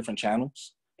go to different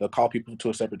channels. They'll call people to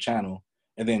a separate channel.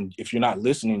 And then if you're not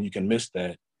listening, you can miss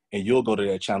that, and you'll go to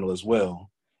that channel as well.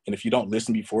 And if you don't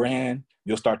listen beforehand,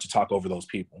 you'll start to talk over those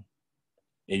people.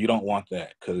 And you don't want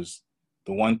that, because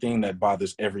the one thing that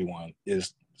bothers everyone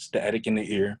is static in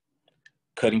the ear,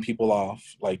 cutting people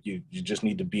off. Like you just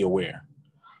need to be aware.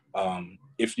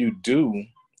 If you do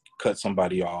cut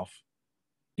somebody off,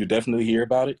 you definitely hear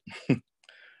about it.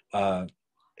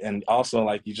 And also,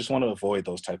 like, you just want to avoid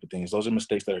those type of things. Those are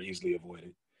mistakes that are easily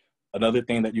avoided. Another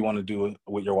thing that you want to do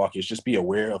with your walkie is just be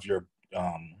aware of your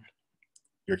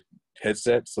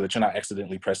headset, so that you're not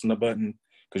accidentally pressing the button,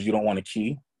 because you don't want to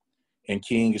key. And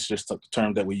keying is just a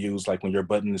term that we use, like when your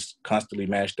button is constantly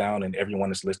mashed down and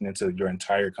everyone is listening to your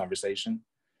entire conversation.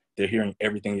 They're hearing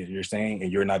everything that you're saying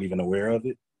and you're not even aware of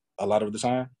it a lot of the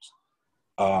times.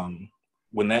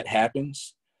 When that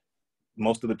happens,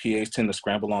 most of the PAs tend to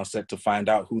scramble on set to find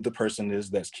out who the person is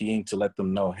that's keying, to let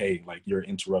them know, hey, like, you're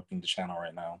interrupting the channel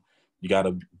right now. You got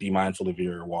to be mindful of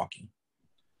your walkie.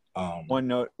 One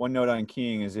note on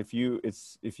keying is if you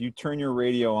turn your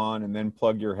radio on and then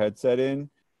plug your headset in,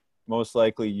 most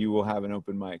likely you will have an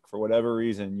open mic. For whatever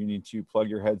reason, you need to plug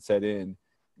your headset in,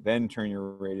 then turn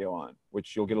your radio on,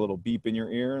 which you'll get a little beep in your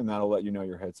ear, and that'll let you know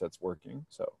your headset's working.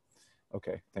 So,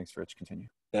 okay, thanks, Rich. Continue.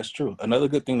 That's true. Another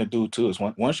good thing to do too is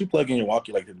once you plug in your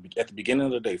walkie, like at the beginning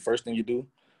of the day, first thing you do,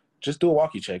 just do a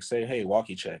walkie check. Say, hey,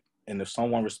 walkie check. And if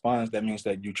someone responds, that means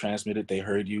that you transmitted, they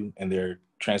heard you, and they're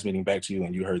transmitting back to you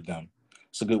and you heard them.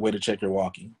 It's a good way to check your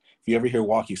walkie. If you ever hear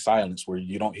walkie silence where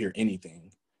you don't hear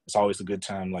anything, it's always a good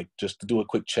time, like, just to do a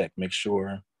quick check. Make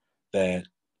sure that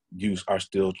your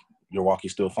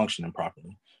walkie's still functioning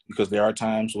properly, because there are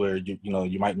times where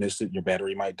you might miss it, your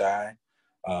battery might die,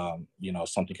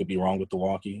 something could be wrong with the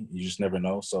walkie. You just never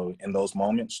know. So in those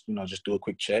moments, just do a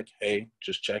quick check. Hey,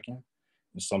 just checking.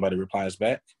 If somebody replies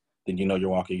back, then your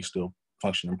walkie is still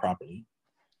functioning properly.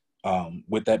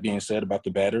 With that being said, about the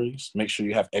batteries, make sure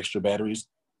you have extra batteries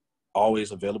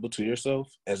always available to yourself.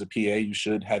 As a PA, you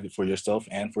should have it for yourself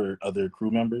and for other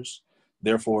crew members.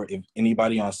 Therefore, if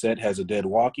anybody on set has a dead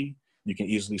walkie, you can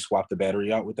easily swap the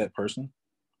battery out with that person.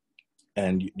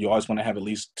 And you always want to have at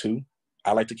least 2.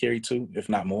 I like to carry 2, if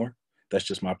not more. That's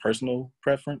just my personal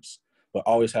preference, but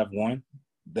always have 1.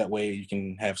 That way you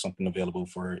can have something available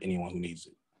for anyone who needs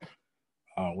it.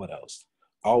 What else?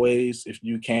 Always, if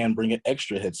you can, bring an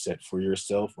extra headset for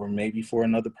yourself or maybe for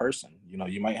another person.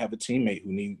 You might have a teammate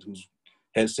whose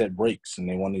headset breaks and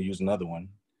they want to use another one.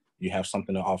 You have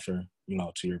something to offer,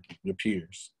 to your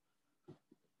peers.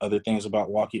 Other things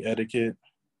about walkie etiquette,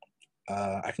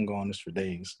 I can go on this for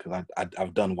days, because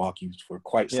I've done walkies for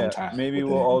quite some time. Maybe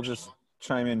we'll all just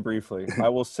chime in briefly. I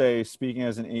will say, speaking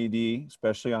as an AD,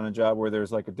 especially on a job where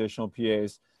there's like additional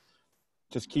PAs,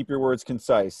 just keep your words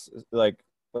concise. Like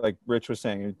Rich was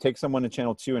saying, take someone to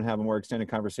channel 2 and have a more extended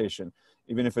conversation.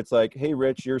 Even if it's like, hey,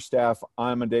 Rich, your staff,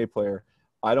 I'm a day player.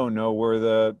 I don't know where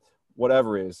the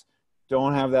whatever is.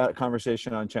 Don't have that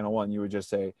conversation on channel 1. You would just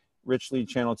say, Rich, lead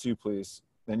channel 2, please.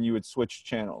 Then you would switch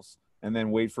channels and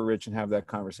then wait for Rich and have that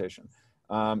conversation.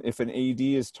 If an AD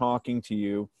is talking to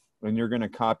you and you're going to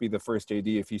copy the first AD,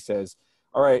 if he says,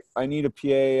 all right, I need a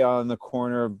PA on the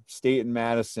corner of State and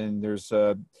Madison. There's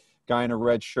a guy in a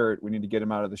red shirt. We need to get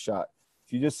him out of the shot.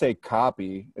 If you just say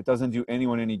copy, it doesn't do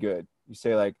anyone any good. You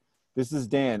say, like, this is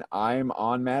Dan. I'm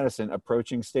on Madison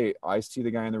approaching State. I see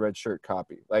the guy in the red shirt,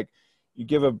 copy. Like, you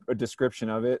give a description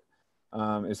of it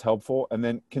is helpful. And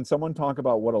then can someone talk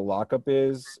about what a lockup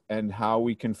is and how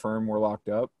we confirm we're locked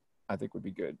up? I think would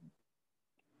be good.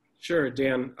 Sure,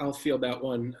 Dan, I'll field that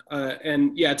one.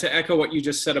 And yeah, to echo what you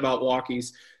just said about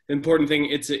walkies, the important thing,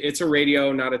 it's a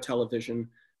radio, not a television.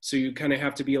 So you kind of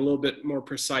have to be a little bit more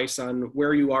precise on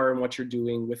where you are and what you're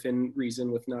doing within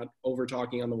reason, with not over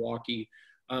talking on the walkie.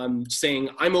 Saying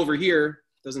I'm over here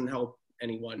doesn't help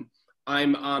anyone.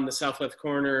 I'm on the southwest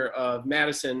corner of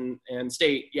Madison and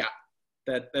State. Yeah,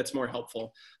 that's more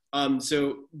helpful.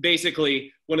 So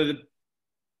basically, one of the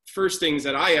first things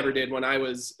that I ever did when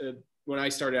I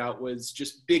started out was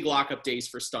just big lockup days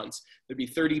for stunts. There'd be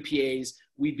 30 PAs.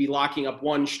 We'd be locking up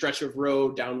one stretch of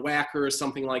road down Wacker or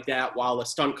something like that while a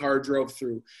stunt car drove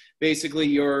through. Basically,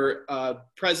 you're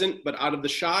present but out of the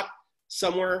shot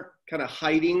somewhere, kind of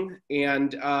hiding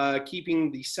and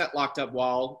keeping the set locked up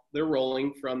while they're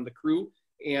rolling from the crew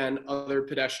and other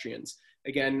pedestrians.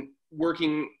 Again,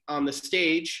 working on the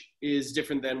stage is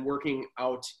different than working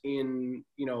out in,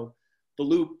 the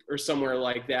loop or somewhere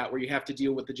like that where you have to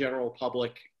deal with the general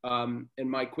public. And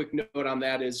my quick note on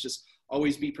that is just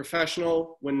always be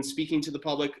professional when speaking to the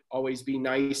public, always be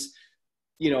nice.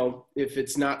 you know, if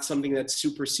it's not something that's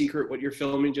super secret what you're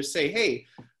filming, just say, hey,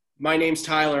 my name's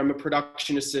Tyler, I'm a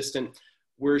production assistant.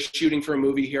 We're shooting for a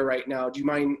movie here right now. Do you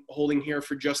mind holding here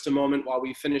for just a moment while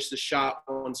we finish the shot?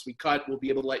 Once we cut, we'll be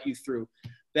able to let you through.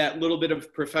 That little bit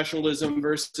of professionalism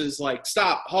versus like,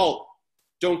 stop, halt,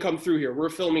 don't come through here. We're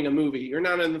filming a movie. You're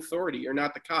not an authority. You're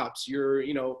not the cops. You're,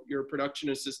 you know, you're a production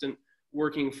assistant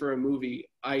working for a movie.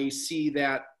 I see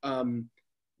that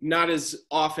not as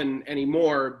often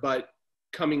anymore, but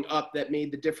coming up, that made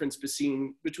the difference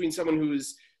between someone who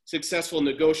is successful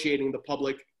negotiating the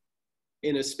public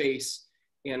in a space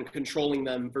and controlling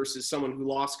them versus someone who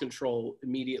lost control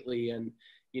immediately and,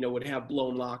 you know, would have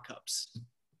blown lockups.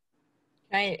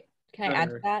 Can I add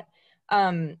to that?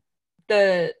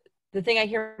 The thing I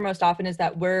hear most often is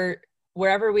that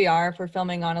wherever we are, if we're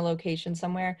filming on a location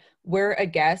somewhere, we're a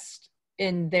guest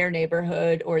in their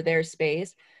neighborhood or their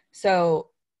space.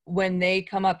 So when they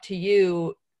come up to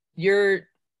you, you're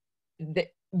the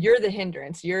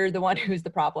hindrance. You're the one who's the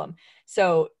problem.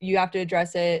 So you have to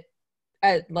address it,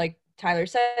 like Tyler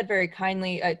said, very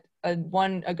kindly. A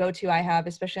go-to I have,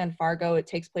 especially on Fargo, it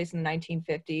takes place in the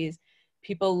 1950s.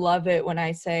 People love it when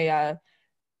I say,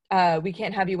 we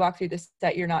can't have you walk through the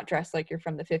set. You're not dressed like you're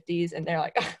from the 50s. And they're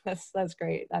like, oh, that's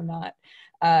great. I'm not.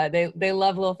 They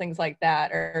love little things like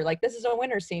that. Or like, this is a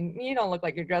winter scene. You don't look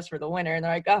like you're dressed for the winter. And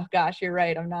they're like, oh gosh, you're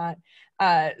right. I'm not.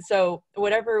 So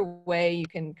whatever way you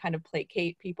can kind of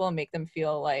placate people and make them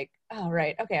feel like, oh,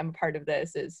 right. Okay. I'm a part of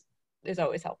this is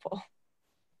always helpful.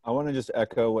 I want to just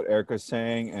echo what Erica's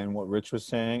saying and what Rich was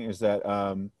saying is that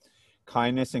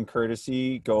kindness and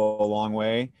courtesy go a long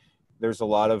way. There's a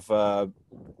lot of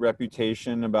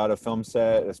reputation about a film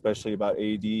set, especially about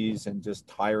ADs and just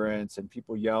tyrants and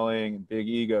people yelling and big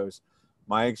egos.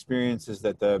 My experience is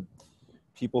that the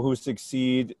people who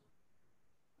succeed,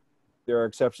 there are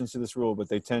exceptions to this rule, but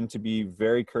they tend to be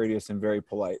very courteous and very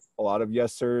polite. A lot of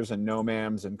yes sirs and no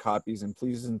ma'ams and copies and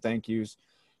pleases and thank yous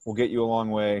will get you a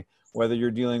long way. Whether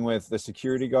you're dealing with the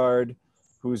security guard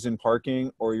who's in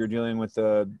parking or you're dealing with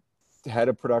the head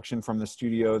of production from the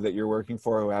studio that you're working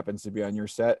for who happens to be on your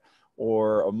set,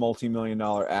 or a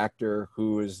multi-million-dollar actor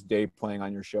who is day playing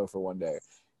on your show for one day.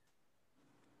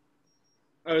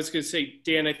 I was going to say,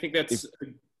 Dan, I think that's,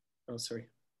 oh, sorry.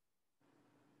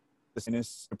 In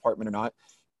this department or not.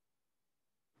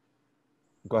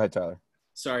 Go ahead, Tyler.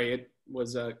 Sorry, it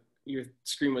was, your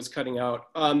screen was cutting out.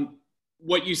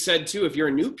 What you said too, if you're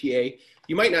a new PA,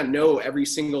 you might not know every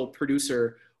single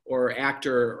producer or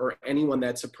actor or anyone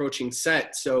that's approaching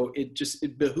set. So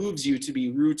it behooves you to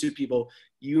be rude to people.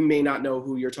 You may not know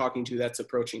who you're talking to that's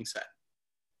approaching set.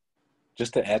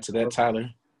 Just to add to that,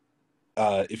 Tyler,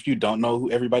 if you don't know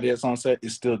who everybody that's on set,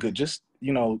 it's still good. Just,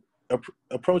 you know,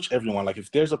 approach everyone. Like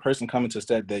if there's a person coming to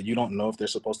set that you don't know if they're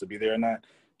supposed to be there or not,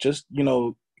 just, you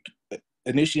know,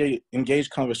 engage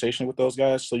conversation with those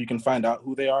guys so you can find out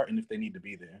who they are and if they need to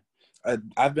be there.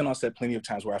 I've been on set plenty of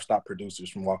times where I've stopped producers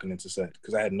from walking into set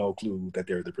because I had no clue that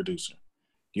they're the producer,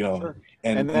 you know. Sure.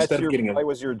 And that's instead of getting probably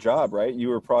was your job, right? You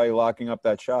were probably locking up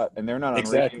that shot, and they're not on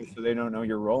exactly radio, so they don't know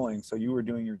you're rolling. So you were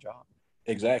doing your job.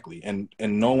 Exactly, and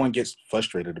no one gets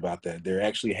frustrated about that. They're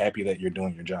actually happy that you're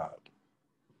doing your job.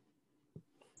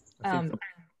 And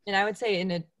I would say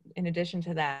in addition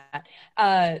to that,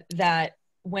 that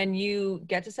when you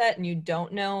get to set and you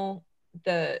don't know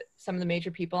some of the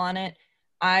major people on it,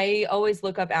 I always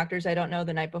look up actors I don't know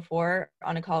the night before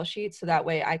on a call sheet, so that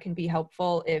way I can be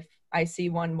helpful. If I see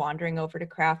one wandering over to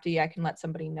Crafty, I can let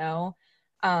somebody know.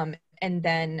 And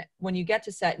then when you get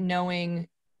to set, knowing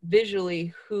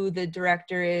visually who the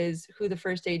director is, who the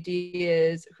first AD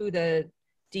is, who the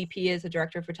DP is, the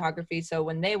director of photography. So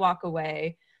when they walk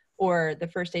away or the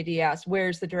first AD asks,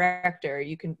 where's the director?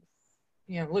 You can,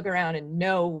 you know, look around and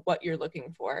know what you're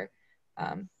looking for.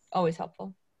 Always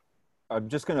helpful. I'm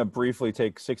just going to briefly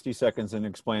take 60 seconds and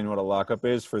explain what a lockup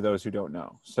is for those who don't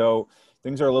know. So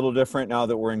things are a little different now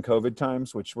that we're in COVID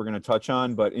times, which we're going to touch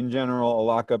on. But in general, a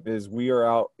lockup is we are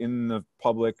out in the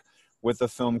public with the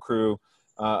film crew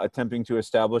attempting to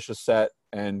establish a set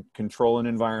and control an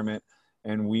environment.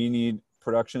 And we need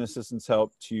production assistants'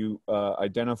 help to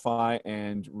identify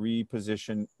and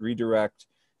redirect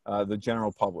the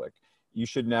general public. You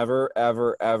should never,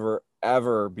 ever, ever,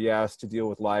 ever be asked to deal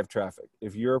with live traffic.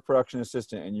 If you're a production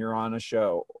assistant and you're on a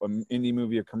show, an indie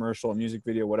movie, a commercial, a music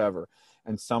video, whatever,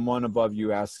 and someone above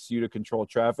you asks you to control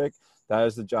traffic, that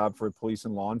is the job for police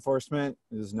and law enforcement.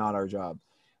 It is not our job.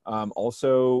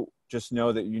 Also, just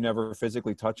know that you never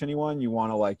physically touch anyone. You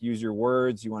want to like use your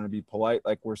words. You want to be polite,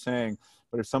 like we're saying.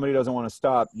 But if somebody doesn't want to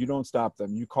stop, you don't stop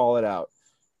them. You call it out.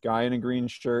 Guy in a green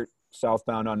shirt,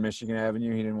 southbound on Michigan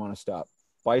Avenue, he didn't want to stop.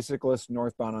 Bicyclist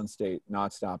northbound on State,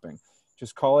 not stopping.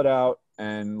 just call it out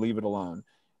and leave it alone.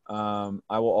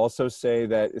 I will also say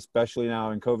that, especially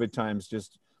now in COVID times,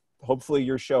 just hopefully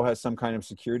your show has some kind of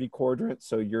security quadrant,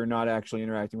 so you're not actually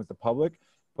interacting with the public.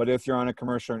 But if you're on a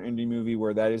commercial or an indie movie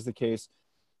where that is the case,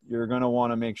 you're going to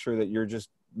want to make sure that you're just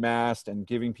masked and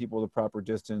giving people the proper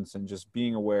distance and just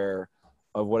being aware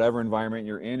of whatever environment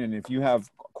you're in. And if you have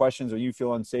questions or you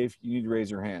feel unsafe, you need to raise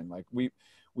your hand. Like we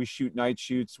shoot night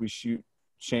shoots, we shoot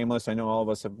Shameless. I know all of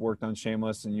us have worked on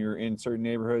Shameless, and you're in certain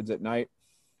neighborhoods at night.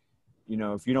 You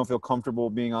know, if you don't feel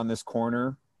comfortable being on this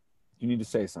corner, you need to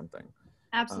say something.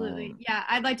 Absolutely. Yeah,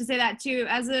 I'd like to say that too.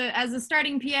 As a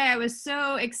starting PA, I was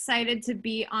so excited to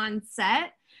be on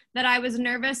set that I was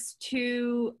nervous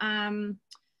to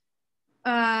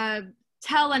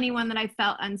tell anyone that I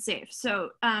felt unsafe. So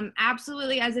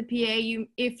absolutely, as a PA,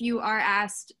 if you are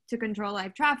asked to control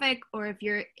live traffic, or if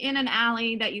you're in an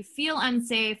alley that you feel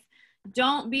unsafe,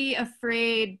 don't be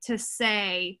afraid to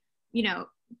say, you know,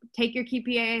 take your key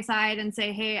PA aside and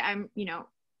say, hey, I'm, you know,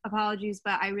 apologies,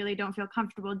 but I really don't feel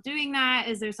comfortable doing that.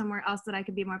 Is there somewhere else that I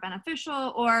could be more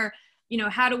beneficial? Or, you know,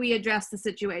 how do we address the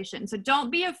situation? So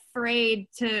don't be afraid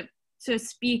to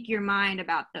speak your mind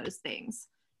about those things.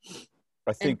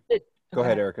 I think, go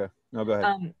ahead, Erica. No, go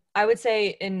ahead. I would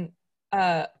say in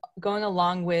going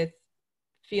along with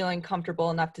feeling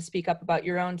comfortable enough to speak up about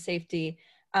your own safety,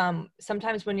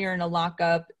 sometimes when you're in a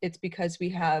lockup, it's because we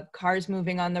have cars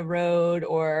moving on the road,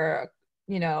 or,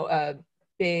 you know,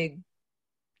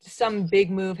 some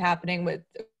big move happening with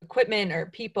equipment or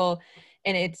people,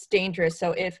 and it's dangerous.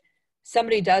 So if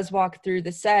somebody does walk through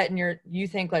the set and you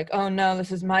think like, oh no,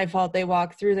 this is my fault, they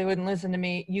walked through, they wouldn't listen to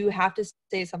me, you have to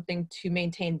say something to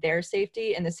maintain their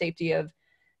safety and the safety of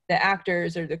the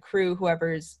actors or the crew,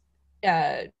 whoever's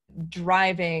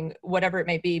driving, whatever it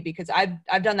may be. Because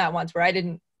I've done that once where I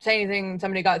didn't say anything,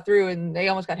 somebody got through and they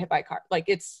almost got hit by a car. Like,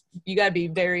 you got to be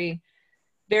very,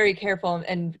 very careful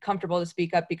and comfortable to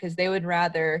speak up, because they would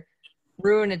rather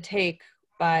ruin a take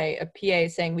by a PA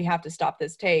saying we have to stop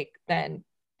this take than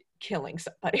killing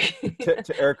somebody.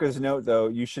 to Erica's note, though,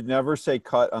 you should never say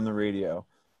cut on the radio.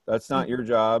 That's not your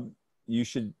job. You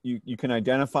can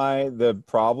identify the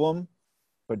problem,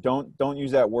 but don't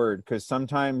use that word, because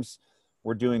sometimes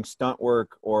we're doing stunt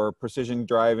work or precision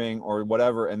driving or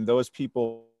whatever, and those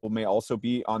people may also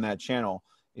be on that channel.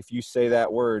 If you say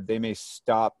that word, they may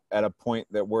stop at a point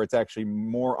where it's actually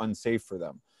more unsafe for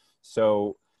them.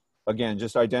 So again,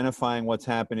 just identifying what's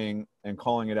happening and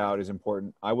calling it out is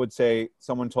important. I would say,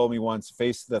 someone told me once,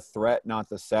 face the threat, not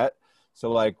the set. So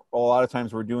like a lot of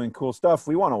times we're doing cool stuff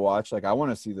we want to watch. Like I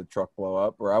want to see the truck blow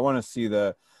up, or I want to see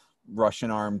the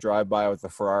Russian arm drive by with the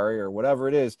Ferrari or whatever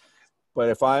it is. But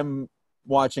if I'm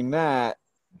watching that,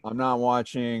 I'm not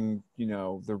watching, you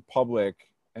know, the public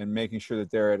and making sure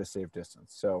that they're at a safe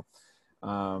distance. So,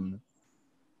 Dan,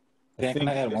 can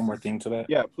I add one more thing to that?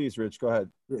 Yeah, please, Rich, go ahead.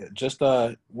 Yeah, just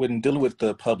when dealing with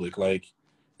the public, like,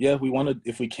 yeah, we want to,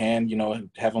 if we can, you know,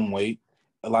 have them wait.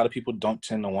 A lot of people don't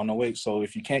tend to want to wait. So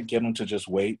if you can't get them to just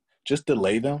wait, just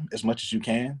delay them as much as you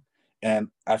can. And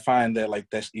I find that, like,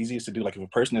 that's easiest to do. Like if a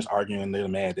person is arguing, they're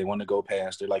mad, they want to go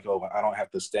past, they're like, oh, I don't have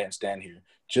to stand here.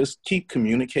 Just keep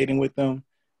communicating with them.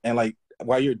 And like,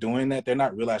 while you're doing that, they're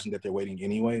not realizing that they're waiting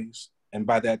anyways. And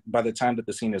by the time that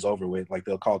the scene is over with, like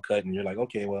they'll call cut and you're like,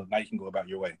 okay, well, now you can go about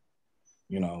your way.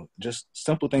 You know, just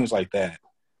simple things like that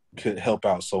could help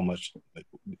out so much, like,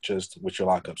 just with your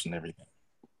lockups and everything.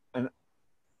 And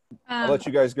I'll let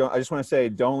you guys go. I just want to say,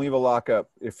 don't leave a lockup.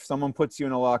 If someone puts you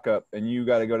in a lockup and you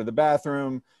got to go to the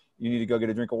bathroom, you need to go get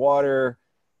a drink of water,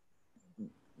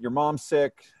 your mom's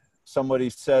sick, somebody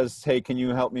says, hey, can you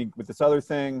help me with this other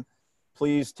thing?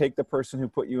 Please take the person who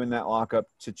put you in that lockup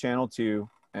to Channel 2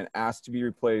 and ask to be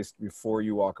replaced before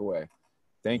you walk away.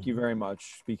 Thank you very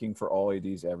much. Speaking for all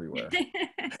ADs everywhere.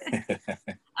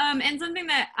 And something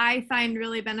that I find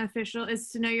really beneficial is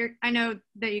to know I know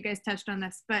that you guys touched on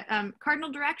this, but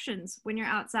cardinal directions when you're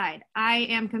outside. I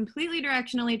am completely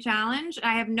directionally challenged.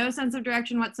 I have no sense of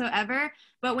direction whatsoever.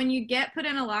 But when you get put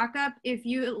in a lockup, if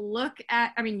you look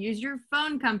at, use your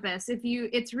phone compass.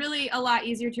 It's really a lot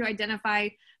easier to identify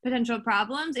potential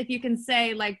problems if you can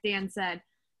say, like Dan said,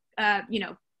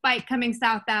 bike coming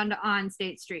southbound on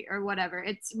State Street or whatever.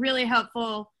 It's really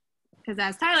helpful because,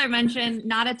 as Tyler mentioned,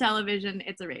 not a television,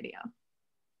 it's a radio.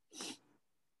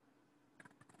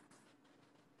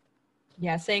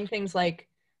 Yeah, saying things like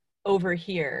over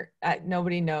here,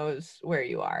 nobody knows where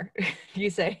you are.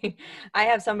 You say, I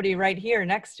have somebody right here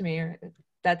next to me.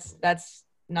 That's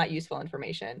not useful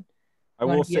information. I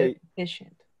will say,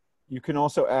 efficient. You can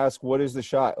also ask, what is the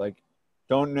shot? Like,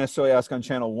 don't necessarily ask on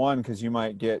channel 1 because you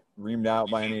might get reamed out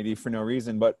by an AD for no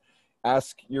reason. But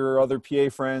ask your other PA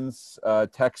friends,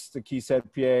 text the key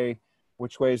set PA,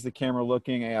 which way is the camera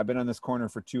looking? Hey, I've been on this corner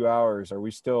for 2 hours.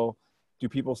 Do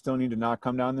people still need to not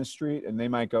come down this street? And they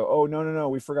might go, oh, no,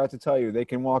 we forgot to tell you. They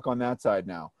can walk on that side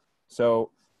now. So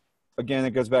again,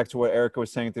 it goes back to what Erica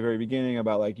was saying at the very beginning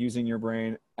about like using your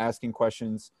brain, asking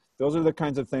questions. Those are the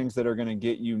kinds of things that are going to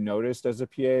get you noticed as a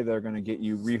PA. They're going to get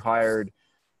you rehired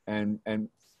and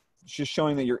just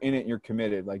showing that you're in it and you're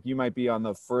committed. Like you might be on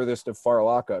the furthest of far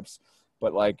lockups,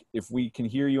 but like if we can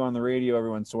hear you on the radio every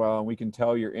once in a while and we can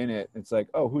tell you're in it, it's like,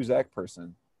 oh, who's that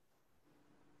person?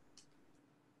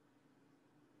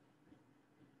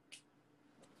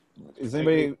 Is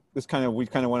anybody, we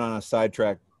kind of went on a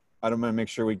sidetrack. I don't want to make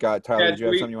sure we got Tyler. Did you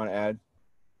have something you want to add?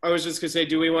 I was just gonna say,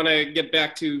 do we want to get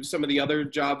back to some of the other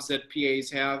jobs that PAs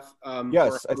have?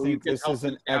 Yes, I think this is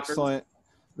an excellent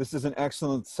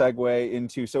segue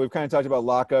into, so we've kind of talked about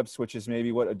lockups, which is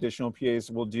maybe what additional PAs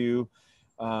will do.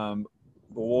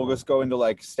 We'll just go into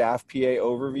like staff PA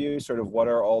overview, sort of what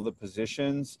are all the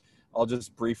positions. I'll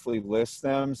just briefly list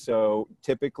them. So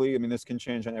typically, I mean, this can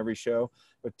change on every show,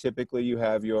 but typically you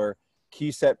have your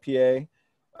key set PA,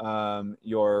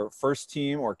 your first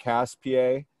team or cast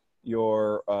PA,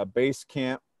 your base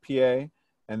camp PA,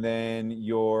 and then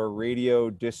your radio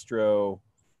distro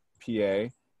PA,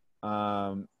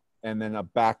 and then a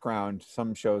background.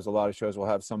 Some shows, a lot of shows will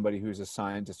have somebody who's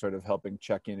assigned to sort of helping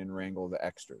check in and wrangle the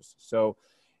extras. So,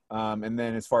 and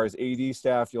then as far as AD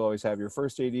staff, you'll always have your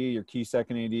first AD, your key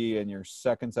second AD, and your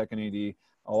second AD.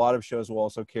 A lot of shows will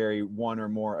also carry one or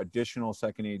more additional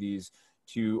second ADs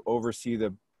to oversee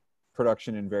the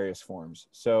production in various forms.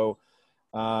 So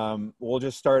we'll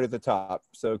just start at the top.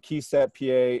 So key set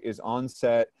PA is on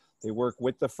set. They work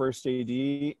with the first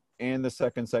AD and the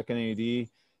second AD.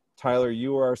 Tyler,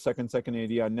 you are our second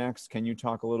AD on next. Can you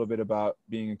talk a little bit about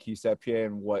being a key set PA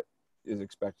and what is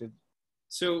expected?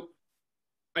 So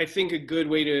I think a good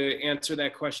way to answer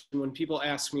that question, when people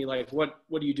ask me like, what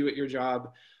do you do at your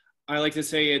job? I like to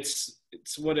say it's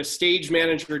what a stage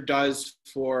manager does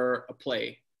for a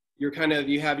play. You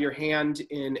have your hand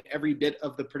in every bit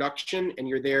of the production and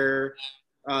you're there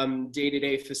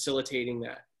day-to-day facilitating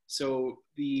that. So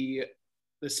the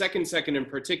second in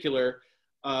particular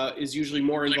is usually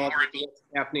more involved with what's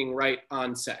happening right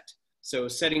on set. So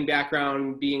setting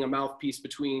background, being a mouthpiece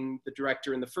between the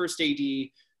director and the first AD,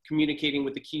 communicating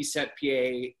with the key set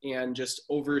PA, and just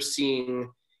overseeing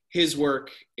his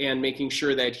work and making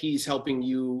sure that he's helping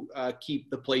you keep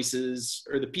the places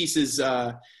or the pieces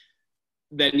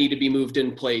that need to be moved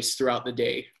in place throughout the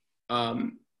day.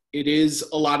 It is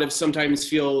a lot of sometimes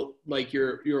feel like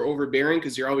you're overbearing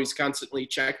because you're always constantly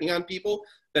checking on people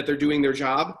that they're doing their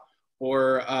job,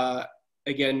 or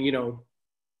again,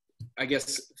 I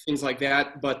guess things like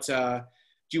that. But do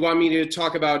you want me to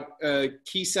talk about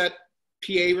key set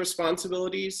PA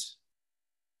responsibilities?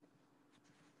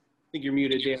 I think you're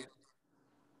muted, Dan.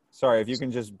 Sorry, if you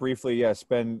can just briefly,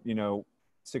 spend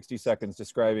 60 seconds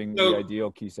describing the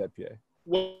ideal key set PA.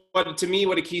 To me,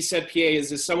 what a key set PA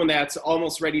is someone that's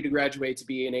almost ready to graduate to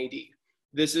be an AD.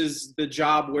 This is the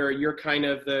job where you're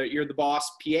you're the boss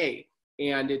PA,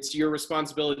 and it's your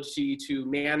responsibility to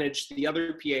manage the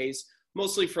other PAs,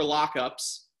 mostly for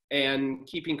lockups and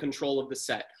keeping control of the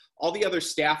set. All the other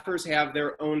staffers have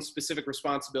their own specific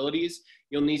responsibilities.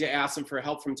 You'll need to ask them for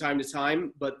help from time to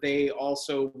time, but they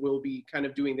also will be kind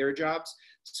of doing their jobs.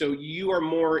 So you are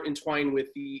more entwined with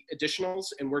the additionals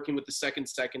and working with the second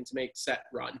to make set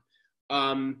run.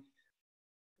 And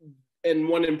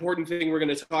one important thing we're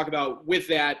going to talk about with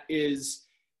that is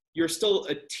you're still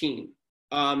a team.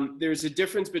 There's a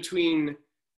difference between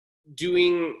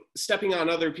stepping on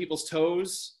other people's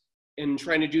toes and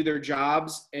trying to do their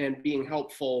jobs and being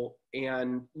helpful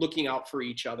and looking out for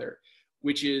each other,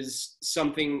 which is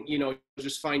something,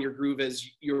 just find your groove as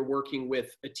you're working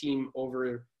with a team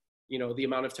over, the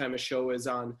amount of time a show is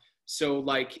on. So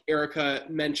like Erica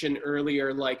mentioned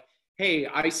earlier, like, hey,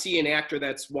 I see an actor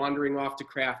that's wandering off to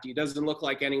Crafty. Doesn't look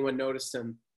like anyone noticed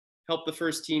him. Help the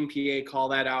first team PA call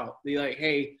that out. Be like,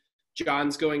 hey,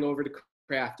 John's going over to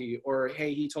Crafty, or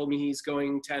hey, he told me he's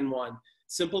going 10-1.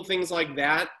 Simple things like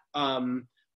that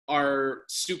are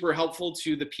super helpful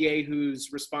to the PA whose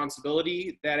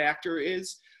responsibility that actor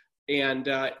is, and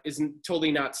isn't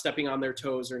totally not stepping on their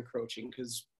toes or encroaching,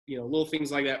 because little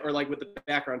things like that. Or like with the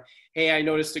background, hey, I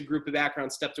noticed a group of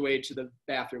background stepped away to the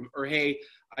bathroom, or hey,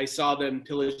 I saw them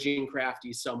pillaging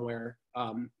Crafty somewhere.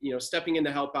 Stepping in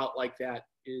to help out like that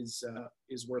is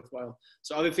worthwhile.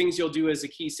 So other things you'll do as a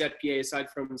key set PA, aside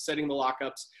from setting the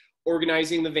lockups,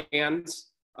 organizing the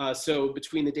vans. So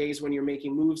between the days when you're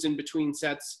making moves in between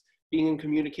sets, being in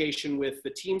communication with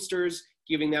the Teamsters,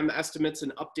 giving them estimates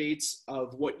and updates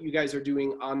of what you guys are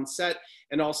doing on set,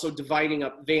 and also dividing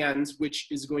up vans, which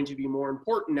is going to be more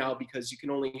important now because you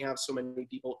can only have so many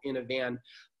people in a van.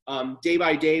 Day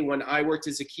by day, when I worked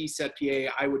as a key set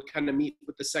PA, I would kind of meet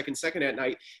with the second at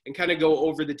night and kind of go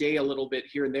over the day a little bit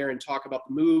here and there and talk about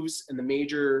the moves and the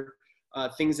major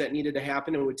things that needed to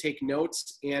happen, and would take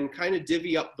notes and kind of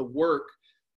divvy up the work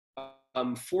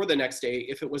for the next day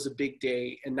if it was a big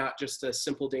day and not just a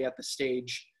simple day at the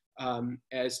stage,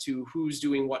 as to who's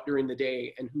doing what during the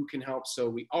day and who can help. So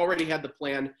we already had the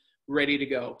plan ready to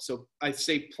go. So I'd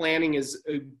say planning is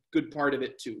a good part of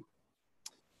it too.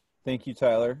 Thank you,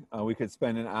 Tyler. We could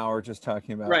spend an hour just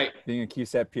talking about being a key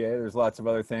set PA. There's lots of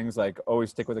other things like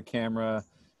always stick with a camera,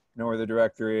 know where the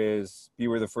director is, be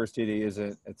where the first AD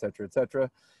isn't, et cetera, et cetera.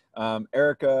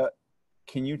 Erica,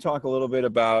 can you talk a little bit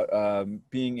about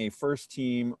being a first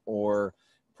team or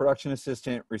production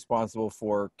assistant responsible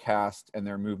for cast and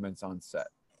their movements on set,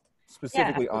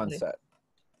 specifically on set?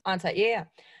 On set, yeah.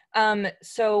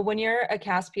 So when you're a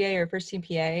cast PA or first team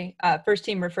PA, first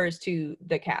team refers to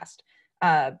the cast.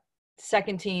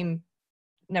 Second team,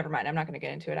 never mind. I'm not going to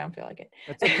get into it. I don't feel like it.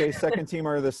 That's okay. Second team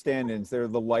are the stand-ins. They're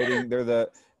the lighting. They're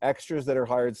the extras that are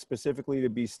hired specifically to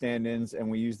be stand-ins, and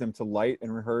we use them to light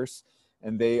and rehearse.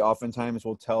 And they oftentimes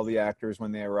will tell the actors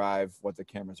when they arrive what the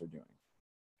cameras are doing.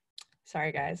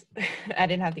 Sorry, guys. I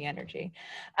didn't have the energy.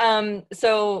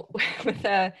 So with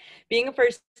being a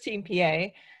first team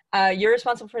PA, you're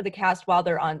responsible for the cast while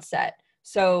they're on set.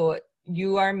 So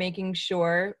you are making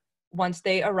sure once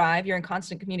they arrive, you're in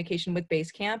constant communication with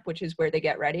basecamp, which is where they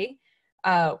get ready.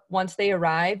 Once they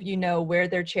arrive, you know where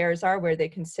their chairs are, where they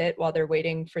can sit while they're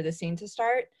waiting for the scene to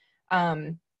start.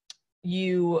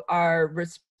 You are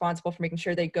responsible for making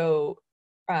sure they go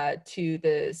to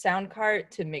the sound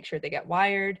cart to make sure they get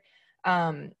wired,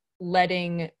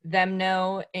 letting them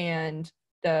know and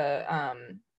the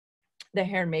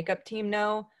hair and makeup team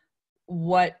know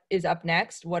what is up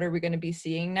next, what are we going to be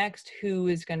seeing next, who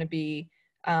is going to be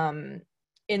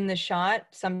in the shot.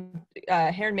 Some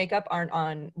hair and makeup aren't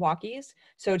on walkies,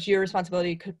 so it's your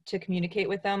responsibility to communicate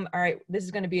with them. All right, this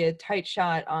is going to be a tight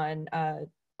shot on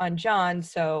John,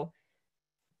 so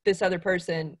this other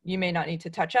person, you may not need to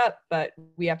touch up, but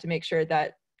we have to make sure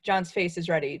that John's face is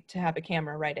ready to have a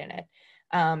camera right in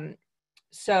it.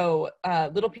 So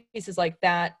little pieces like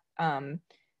that,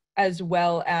 as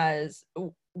well as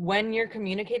when you're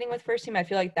communicating with first team, I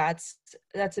feel like that's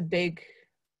a big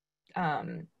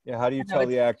yeah, how do you tell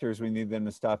the actors we need them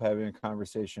to stop having a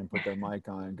conversation, put their mic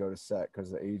on, and go to set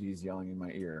because the AD is yelling in my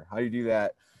ear? How do you do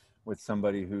that with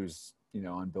somebody who's, you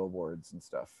know, on billboards and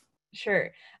stuff?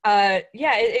 Sure. Yeah,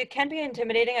 it can be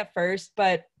intimidating at first,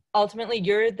 but ultimately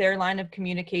you're their line of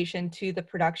communication to the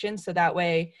production, so that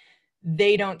way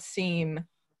they don't seem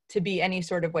to be any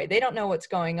sort of way. They don't know what's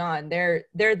going on. They're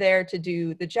there to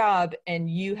do the job, and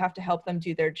you have to help them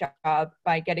do their job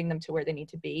by getting them to where they need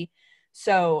to be.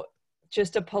 So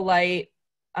just a polite,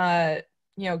 get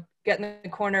in the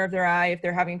corner of their eye if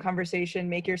they're having a conversation,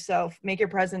 make your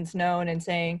presence known and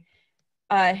saying,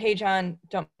 hey, John,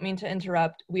 don't mean to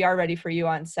interrupt. We are ready for you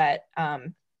on set.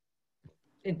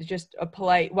 It's just a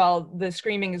polite, while the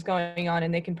screaming is going on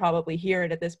and they can probably hear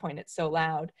it at this point, it's so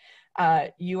loud.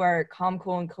 You are calm,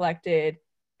 cool, and collected.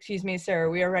 Excuse me, sir,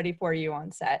 we are ready for you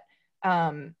on set.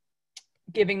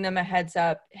 Giving them a heads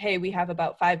up, hey, we have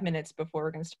about 5 minutes before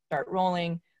we're going to start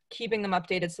rolling, keeping them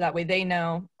updated so that way they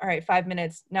know, all right, 5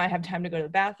 minutes, now I have time to go to the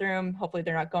bathroom. Hopefully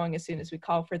they're not going as soon as we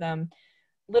call for them.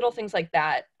 Little things like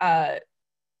that.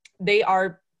 They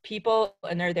are people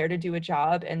and they're there to do a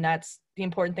job, and that's the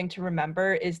important thing to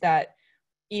remember, is that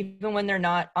even when they're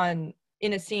not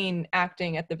in a scene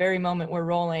acting at the very moment we're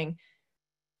rolling,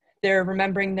 they're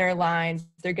remembering their lines,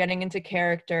 they're getting into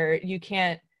character. You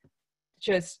can't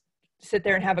just sit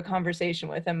there and have a conversation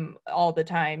with them all the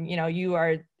time. You know,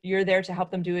 you're there to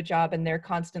help them do a job, and they're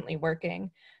constantly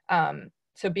working.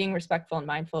 So being respectful and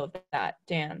mindful of that.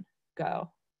 Dan,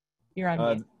 go. You're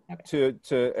on mute. Okay.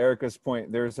 To Erica's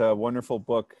point, there's a wonderful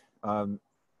book called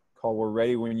We're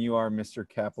Ready When You Are, Mr.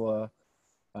 Capella,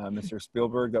 Mr.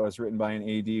 Spielberg, that was written by an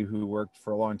AD who worked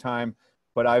for a long time.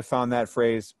 But I found that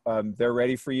phrase, they're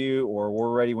ready for you, or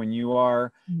we're ready when you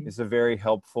are, is a very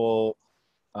helpful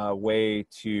way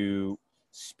to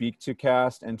speak to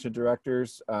cast and to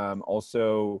directors.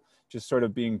 Also, just sort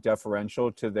of being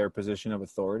deferential to their position of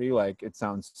authority. Like, it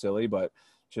sounds silly, but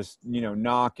just,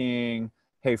 knocking,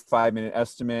 hey, 5-minute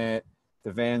estimate,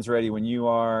 the van's ready when you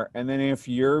are. And then if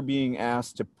you're being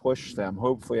asked to push them,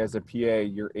 hopefully as a PA,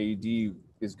 your AD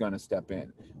is going to step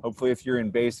in. Hopefully if you're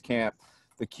in base camp,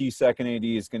 the key second AD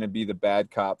is going to be the bad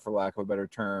cop, for lack of a better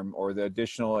term, or the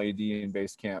additional AD in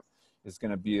base camp is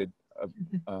going to be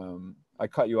I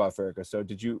cut you off, Erica. So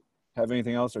did you have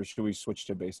anything else, or should we switch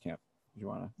to Basecamp? Do you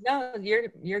want to? No,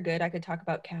 you're good. I could talk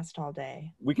about cast all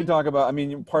day. We can talk about, I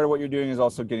mean, part of what you're doing is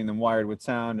also getting them wired with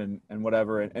sound and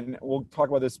whatever. And we'll talk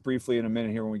about this briefly in a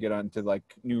minute here when we get on to like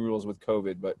new rules with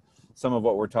COVID, but some of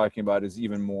what we're talking about is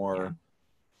even more,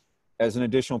 as an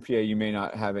additional PA, you may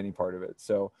not have any part of it.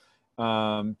 So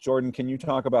Jordan, can you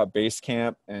talk about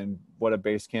Basecamp and what a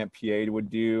Basecamp PA would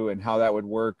do and how that would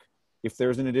work if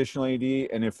there's an additional AD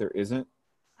and if there isn't?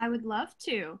 I would love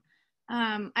to.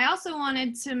 I also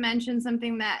wanted to mention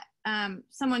something that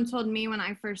someone told me when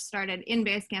I first started in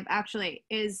Basecamp, actually,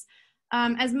 is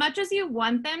as much as you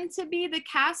want them to be, the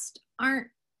cast aren't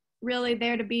really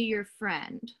there to be your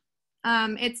friend.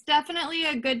 It's definitely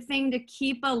a good thing to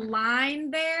keep a line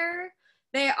there.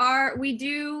 We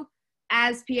do,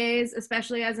 as PAs,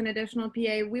 especially as an additional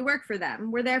PA, we work for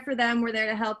them. We're there for them. We're there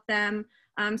to help them.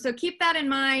 So keep that in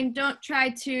mind. Don't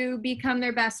try to become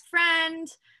their best friend.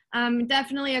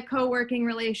 Definitely a co-working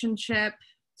relationship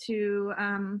to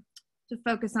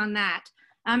focus on that.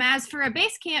 As for a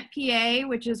Basecamp PA,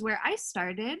 which is where I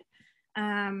started,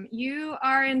 you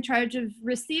are in charge of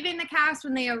receiving the cast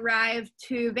when they arrive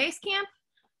to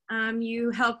Basecamp.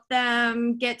 You help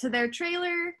them get to their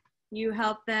trailer. You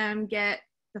help them get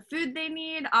the food they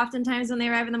need. Oftentimes when they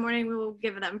arrive in the morning, we will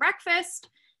give them breakfast.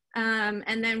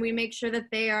 And then we make sure that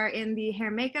they are in the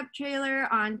hair makeup trailer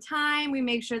on time. We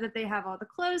make sure that they have all the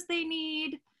clothes they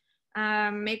need.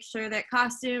 Make sure that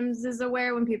costumes is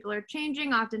aware when people are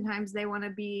changing. Oftentimes they want to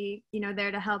be,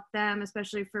 there to help them,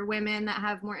 especially for women that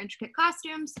have more intricate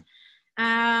costumes.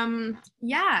 I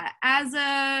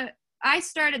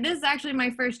started, this is actually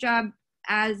my first job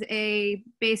as a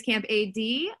Basecamp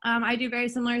AD. I do very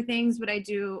similar things, but I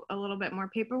do a little bit more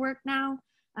paperwork now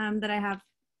that I have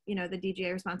the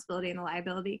DGA responsibility and the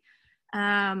liability.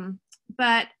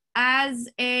 But as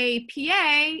a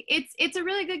PA, it's a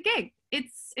really good gig.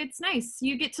 It's nice.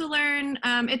 You get to learn.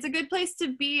 It's a good place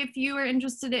to be if you are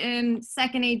interested in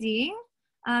second ADing.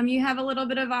 You have a little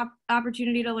bit of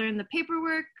opportunity to learn the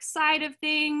paperwork side of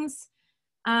things.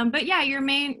 But yeah, your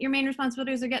main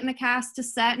responsibilities are getting the cast to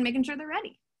set and making sure they're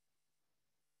ready.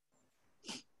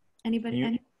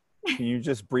 Anybody? Can you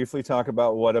just briefly talk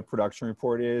about what a production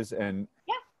report is and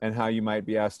how you might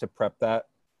be asked to prep that?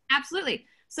 Absolutely.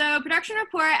 So production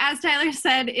report, as Tyler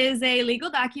said, is a legal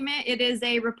document. It is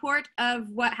a report of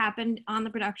what happened on the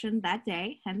production that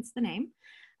day, hence the name.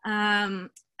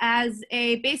 As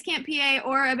a Basecamp PA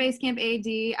or a Basecamp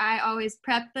AD, I always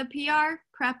prep the PR,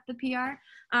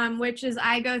 which is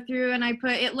I go through and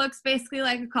it looks basically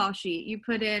like a call sheet. You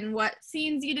put in what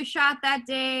scenes you just shot that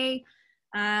day.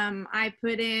 I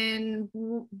put in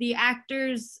the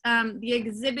actors, the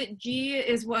exhibit G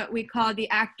is what we call the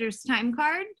actor's time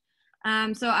card.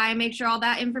 So I make sure all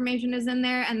that information is in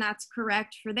there and that's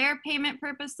correct for their payment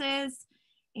purposes.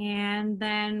 And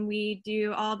then we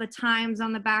do all the times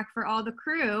on the back for all the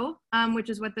crew, which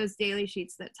is what those daily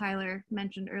sheets that Tyler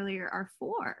mentioned earlier are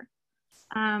for.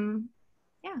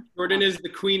 Jordan is the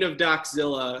queen of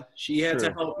Doczilla. She had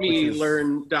to help me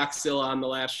learn Doczilla on the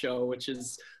last show, which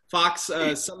is Fox.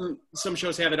 Some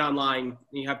shows have it online.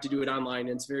 You have to do it online.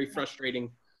 And it's very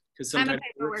frustrating because sometimes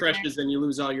it refreshes and you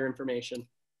lose all your information.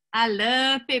 I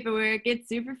love paperwork. It's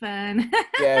super fun.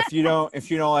 Yeah, if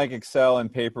you don't like Excel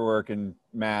and paperwork and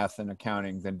math and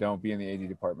accounting, then don't be in the AD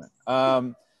department.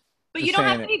 But you don't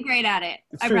have to be great at it.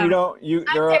 It's true.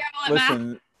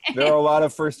 There are a lot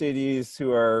of first ADs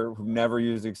who've never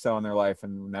used Excel in their life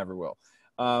and never will.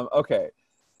 Okay.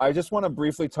 I just want to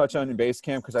briefly touch on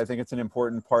Basecamp because I think it's an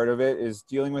important part of it is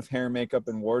dealing with hair, makeup,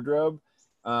 and wardrobe,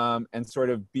 and sort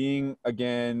of being,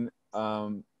 again,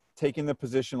 taking the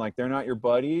position like they're not your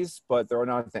buddies, but they're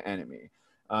not the enemy.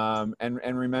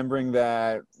 And remembering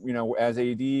that, as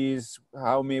ADs,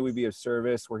 how may we be of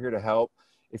service? We're here to help.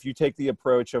 If you take the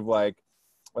approach of like,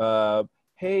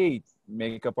 hey,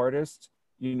 makeup artist,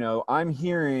 I'm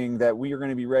hearing that we are going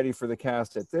to be ready for the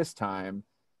cast at this time.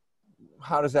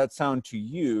 How does that sound to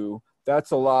you?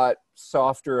 That's a lot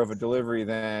softer of a delivery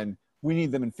than we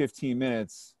need them in 15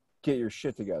 minutes, get your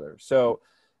shit together. So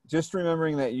just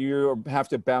remembering that you have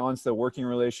to balance the working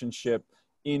relationship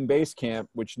in Basecamp,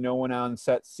 which no one on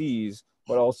set sees,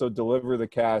 but also deliver the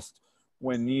cast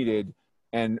when needed.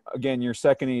 And again, your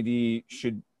second AD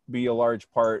should be a large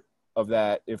part of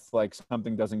that. If like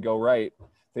something doesn't go right,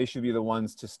 they should be the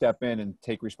ones to step in and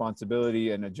take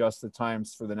responsibility and adjust the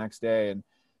times for the next day.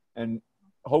 And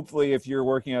hopefully if you're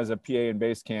working as a PA in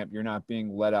Basecamp, you're not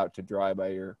being let out to dry by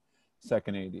your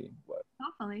second AD. But.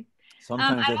 Hopefully.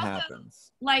 Sometimes I'd it also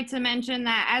happens. like to mention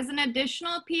that as an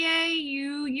additional PA,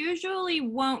 you usually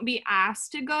won't be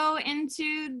asked to go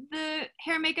into the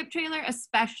hair makeup trailer,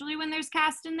 especially when there's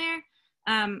cast in there.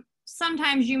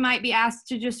 Sometimes you might be asked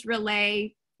to just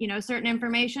relay, certain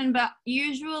information, but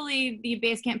usually the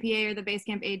basecamp PA or the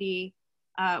basecamp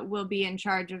AD will be in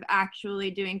charge of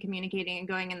actually communicating and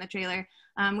going in the trailer.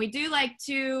 We do like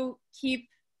to keep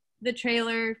the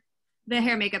trailer, the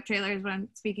hair makeup trailer is what I'm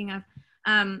speaking of,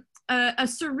 a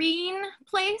serene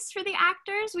place for the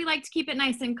actors. We like to keep it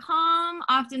nice and calm.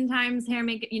 Oftentimes hair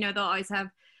makeup, they'll always have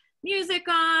music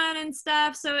on and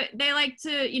stuff. So they like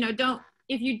to,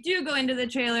 if you do go into the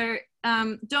trailer,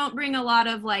 don't bring a lot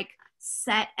of like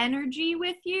set energy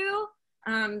with you.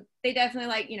 They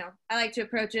definitely I like to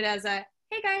approach it as a,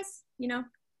 hey guys,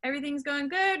 everything's going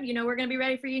good. We're going to be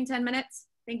ready for you in 10 minutes.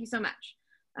 Thank you so much.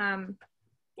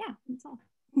 Yeah, that's all.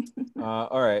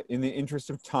 All right. In the interest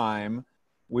of time,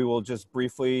 we will just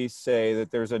briefly say that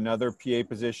there's another PA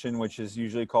position, which is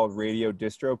usually called radio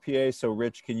distro PA. So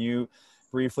Rich, can you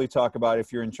briefly talk about,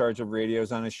 if you're in charge of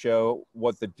radios on a show,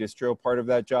 what the distro part of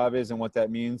that job is and what that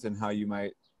means and how you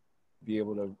might be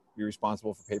able to be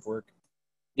responsible for paperwork?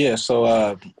 Yeah,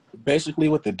 so basically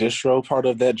with the distro part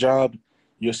of that job,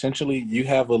 you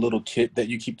have a little kit that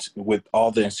you keep with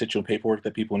all the essential paperwork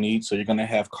that people need. So you're going to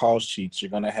have call sheets,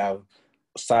 you're going to have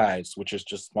sides, which is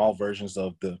just small versions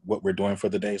of what we're doing for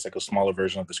the day. It's like a smaller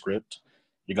version of the script.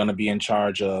 You're going to be in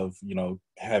charge of,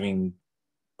 having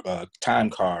time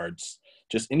cards,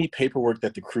 just any paperwork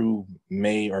that the crew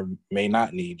may or may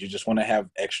not need. You just want to have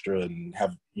extra and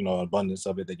have, abundance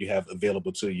of it that you have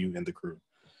available to you and the crew.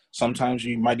 Sometimes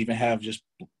you might even have just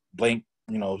blank,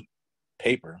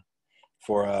 paper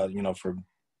for, for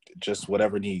just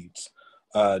whatever needs.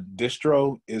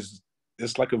 Distro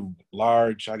it's like a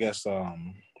large, I guess,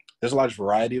 there's a large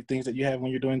variety of things that you have when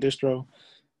you're doing distro.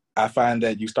 I find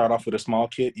that you start off with a small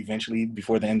kit. Eventually,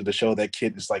 before the end of the show, that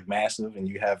kit is like massive, and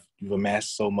you've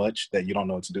amassed so much that you don't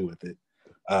know what to do with it.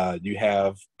 You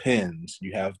have pens,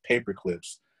 you have paper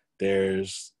clips.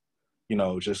 There's,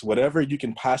 just whatever you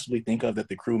can possibly think of that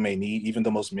the crew may need, even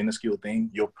the most minuscule thing,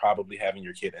 you'll probably have in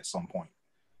your kit at some point.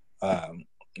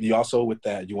 You also, with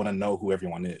that, you want to know who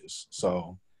everyone is.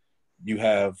 So you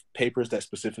have papers that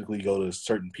specifically go to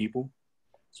certain people.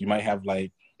 So you might have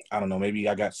like, I don't know, maybe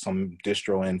I got some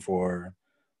distro in for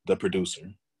the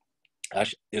producer.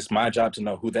 It's my job to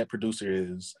know who that producer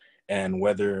is and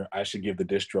whether I should give the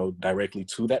distro directly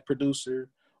to that producer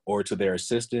or to their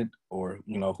assistant or,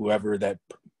 whoever that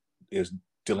is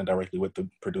dealing directly with the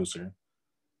producer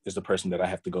is the person that I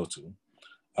have to go to.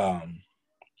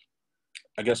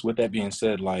 I guess with that being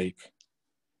said, like,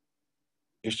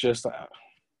 it's just, I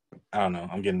don't know.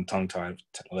 I'm getting tongue-tied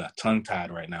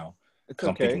right now. It's I'm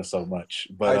okay. thinking of so much.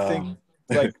 But I think,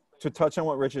 like, to touch on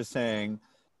what Rich is saying,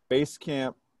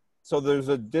 Basecamp, so there's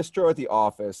a distro at the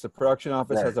office. The production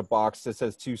office right. has a box that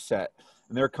says to set.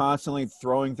 And they're constantly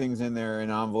throwing things in there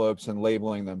in envelopes and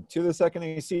labeling them to the second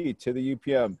AC, to the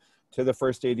UPM, to the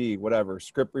first AD, whatever.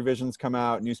 Script revisions come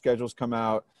out, new schedules come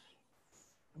out.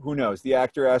 Who knows? The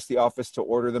actor asks the office to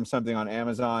order them something on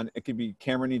Amazon. It could be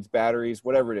camera needs batteries,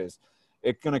 whatever it is.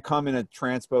 It's going to come in a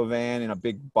transpo van in a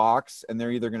big box, and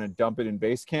they're either going to dump it in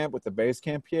Basecamp with the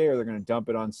Basecamp PA, or they're going to dump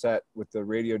it on set with the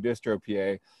radio distro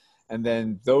PA. And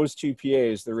then those two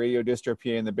PAs, the radio distro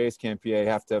PA and the Basecamp PA,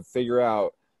 have to figure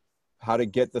out how to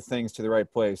get the things to the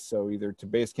right place. So either to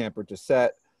Basecamp or to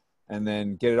set, and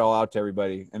then get it all out to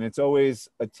everybody. And it's always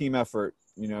a team effort.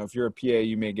 If you're a PA,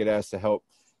 you may get asked to help.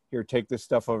 Here, take this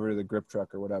stuff over to the grip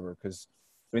truck or whatever, because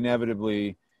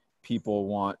inevitably people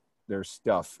want their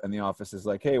stuff and the office is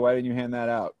like, hey, why didn't you hand that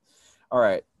out? All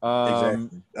right.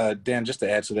 Exactly. Dan, just to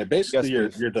add to that, basically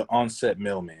yes, you're the on-set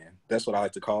mailman. That's what I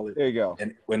like to call it. There you go.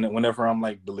 And whenever I'm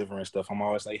like delivering stuff, I'm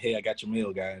always like, hey, I got your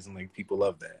mail, guys. And like, people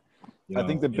love that. I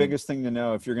think the biggest thing to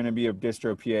know if you're going to be a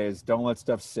distro PA is don't let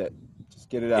stuff sit. Just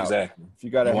get it out. Exactly. If you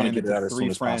got to hand it to as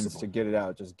 3 friends possible to get it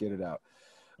out, just get it out.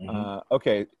 Mm-hmm.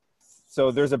 Okay. So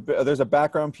there's a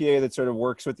background PA that sort of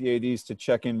works with the ADs to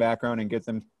check in background and get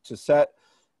them to set.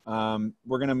 We're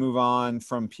going to move on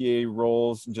from PA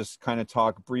roles and just kind of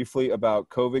talk briefly about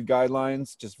COVID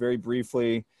guidelines. Just very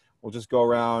briefly, we'll just go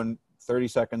around 30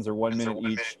 seconds or 1 minute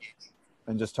each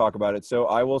and just talk about it. So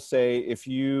I will say, if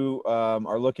you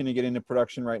are looking to get into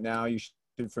production right now, you should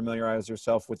familiarize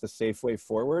yourself with the Safe Way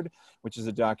Forward, which is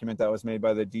a document that was made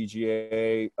by the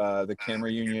DGA, the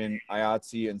Camera Union,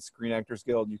 IATSE, and Screen Actors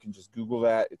Guild. You can just Google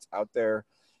that. It's out there.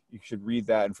 You should read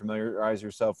that and familiarize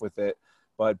yourself with it.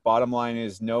 But bottom line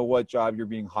is, know what job you're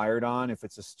being hired on. If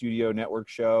it's a studio network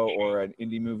show or an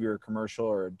indie movie or a commercial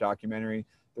or a documentary,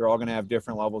 they're all going to have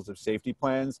different levels of safety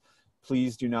plans.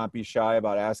 Please do not be shy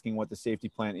about asking what the safety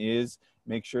plan is.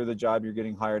 Make sure the job you're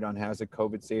getting hired on has a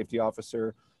COVID safety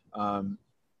officer.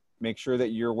 Make sure that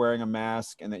you're wearing a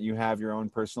mask and that you have your own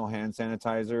personal hand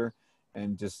sanitizer.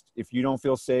 And just, if you don't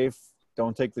feel safe,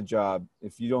 don't take the job.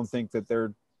 If you don't think that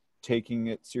they're taking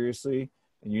it seriously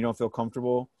and you don't feel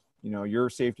comfortable, your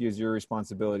safety is your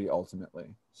responsibility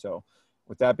ultimately. So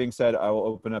with that being said, I will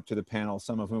open up to the panel,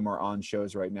 some of whom are on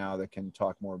shows right now that can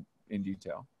talk more in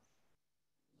detail.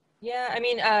 Yeah, I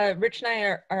mean, Rich and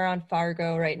I are on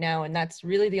Fargo right now, and that's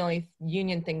really the only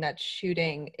union thing that's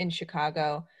shooting in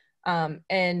Chicago.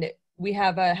 And we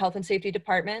have a health and safety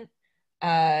department,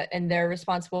 and they're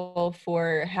responsible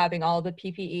for having all the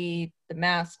PPE, the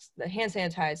masks, the hand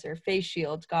sanitizer, face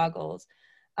shields, goggles.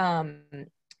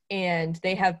 And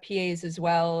they have PAs as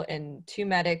well, and 2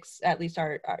 medics, at least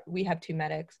we have 2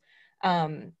 medics,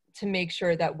 to make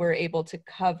sure that we're able to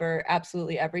cover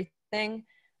absolutely everything.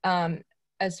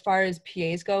 As far as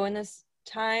PAs go in this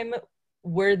time,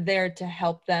 we're there to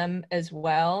help them as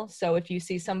well. So if you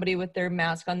see somebody with their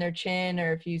mask on their chin,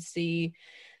 or if you see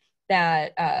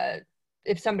that,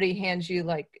 if somebody hands you,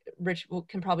 like Rich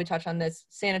can probably touch on this,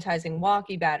 sanitizing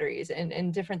walkie batteries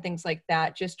and different things like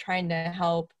that, just trying to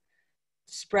help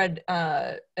spread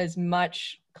as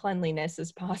much cleanliness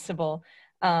as possible.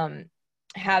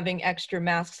 Having extra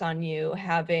masks on you,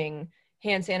 having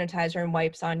hand sanitizer and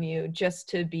wipes on you, just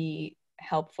to be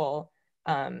helpful.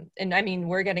 And I mean,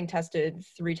 we're getting tested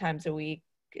 3 times a week.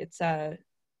 It's I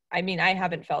mean, I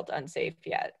haven't felt unsafe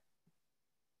yet.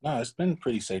 No, it's been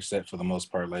pretty safe set for the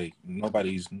most part. Like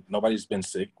nobody's been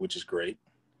sick, which is great.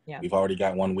 Yeah. We've already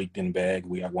got 1 week in bag.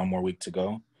 We have 1 more week to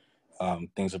go.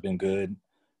 Things have been good.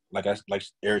 Like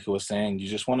Erica was saying, you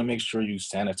just want to make sure you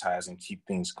sanitize and keep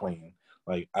things clean.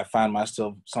 Like I find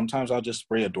myself, sometimes I'll just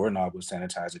spray a doorknob with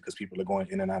sanitizer because people are going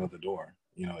in and out of the door.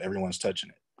 Everyone's touching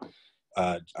it.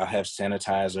 I'll have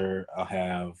sanitizer. I'll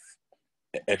have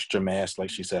extra mask, like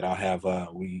she said. I'll have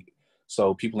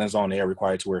so people in zone A are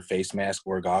required to wear face masks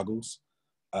or goggles.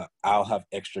 I'll have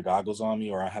extra goggles on me,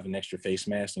 or I'll have an extra face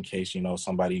mask in case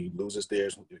somebody loses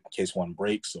theirs, in case one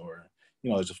breaks, or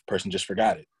a person just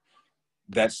forgot it.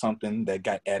 That's something that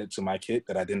got added to my kit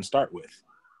that I didn't start with.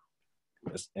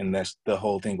 And that's the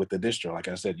whole thing with the distro. Like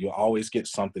I said, you always get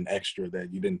something extra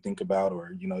that you didn't think about,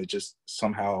 or it just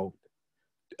somehow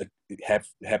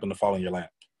happened to fall in your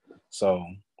lap. So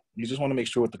you just want to make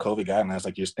sure with the COVID guidelines,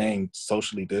 like you're staying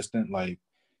socially distant, like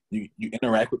you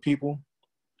interact with people,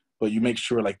 but you make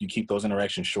sure like you keep those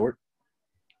interactions short.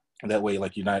 And that way,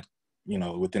 like you're not,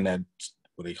 within that,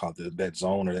 what they call that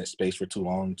zone or that space for too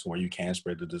long to where you can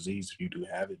spread the disease if you do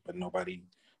have it, but nobody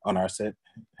on our set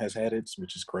has had it,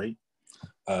 which is great.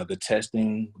 The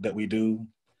testing that we do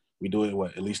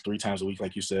it, at least 3 times a week,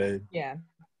 like you said. Yeah.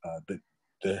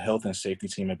 The health and safety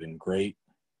team have been great.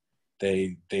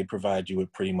 They provide you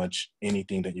with pretty much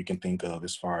anything that you can think of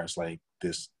as far as like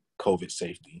this COVID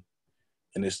safety.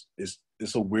 And it's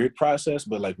a weird process,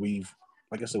 but like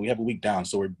I said, we have a week down,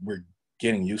 so we're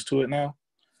getting used to it now.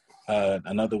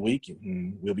 Another week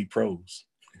and we'll be pros.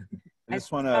 I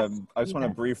just want to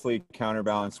briefly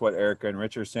counterbalance what Erica and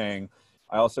Rich are saying.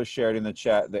 I also shared in the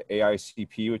chat the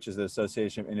AICP, which is the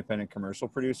Association of Independent Commercial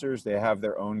Producers. They have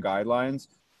their own guidelines.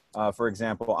 For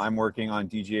example, I'm working on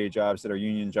DGA jobs that are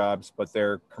union jobs, but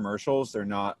they're commercials. They're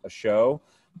not a show.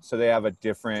 So they have a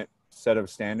different set of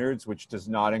standards, which does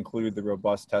not include the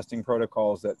robust testing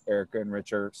protocols that Erica and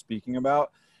Rich are speaking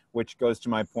about, which goes to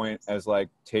my point as like,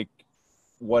 take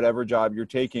whatever job you're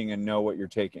taking and know what you're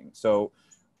taking. So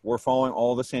we're following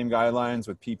all the same guidelines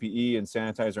with PPE and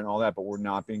sanitizer and all that, but we're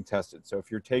not being tested. So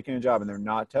if you're taking a job and they're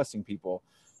not testing people,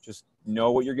 just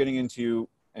know what you're getting into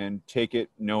and take it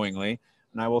knowingly.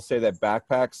 And I will say that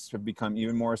backpacks have become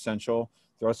even more essential.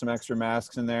 Throw some extra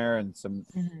masks in there and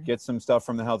get some stuff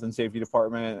from the health and safety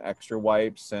department, extra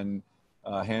wipes and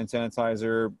hand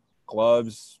sanitizer,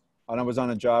 gloves. I was on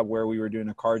a job where we were doing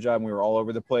a car job and we were all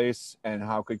over the place. And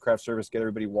how could craft service get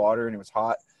everybody water? And it was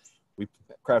hot.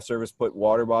 Craft service put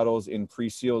water bottles in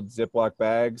pre-sealed Ziploc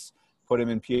bags, put them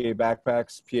in PA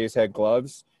backpacks. PAs had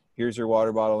gloves. Here's your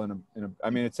water bottle in a I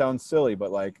mean, it sounds silly,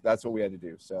 but like that's what we had to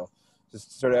do. So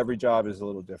just sort of every job is a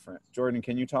little different. Jordan,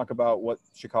 can you talk about what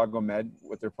Chicago Med,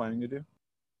 what they're planning to do?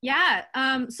 Yeah,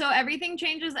 so everything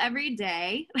changes every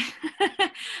day.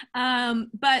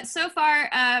 But so far,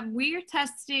 we are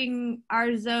testing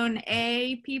our Zone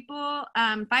A people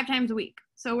 5 times a week.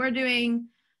 So we're doing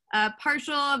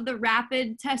partial of the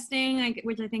rapid testing,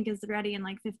 which I think is ready in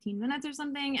like 15 minutes or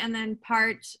something, and then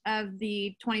part of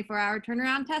the 24-hour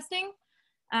turnaround testing.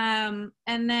 And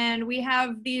then we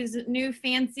have these new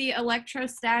fancy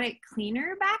electrostatic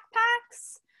cleaner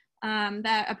backpacks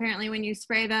that apparently when you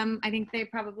spray them, I think they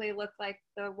probably look like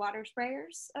the water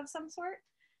sprayers of some sort.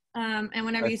 And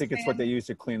whenever I think it's what they use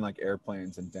to clean like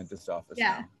airplanes and dentist office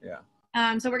now. Yeah.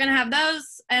 So we're going to have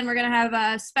those, and we're going to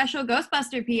have special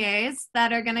Ghostbuster PAs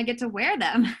that are going to get to wear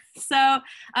them. So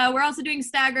we're also doing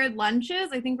staggered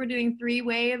lunches. I think we're doing 3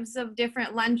 waves of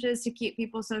different lunches to keep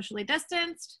people socially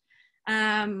distanced.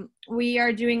 We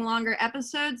are doing longer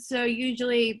episodes. So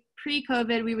usually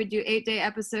pre-COVID, we would do 8-day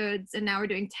episodes, and now we're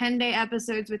doing 10-day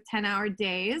episodes with 10-hour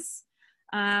days.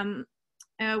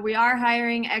 We are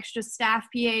hiring extra staff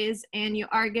PAs, and you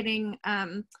are getting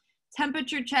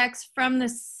temperature checks from the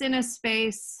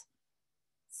CineSpace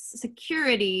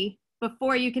security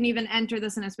before you can even enter the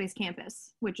CineSpace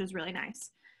campus, which is really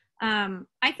nice.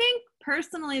 I think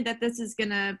personally that this is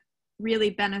gonna really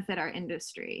benefit our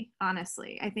industry,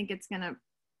 honestly. I think it's gonna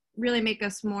really make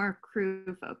us more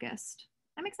crew focused.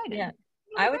 I'm excited. Yeah,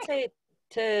 I would say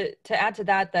to add to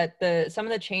that some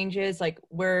of the changes, like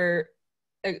we're,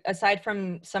 aside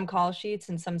from some call sheets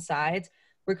and some sides,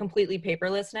 we're completely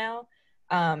paperless now.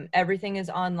 Everything is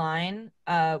online,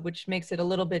 which makes it a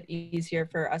little bit easier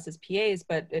for us as PAs,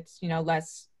 but it's,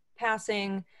 less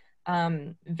passing.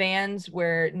 Vans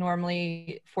where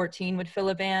normally 14 would fill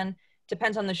a van,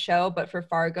 depends on the show, but for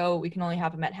Fargo, we can only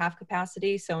have them at half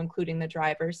capacity. So including the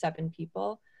driver, 7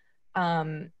 people.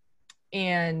 And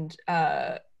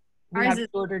we have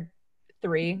ordered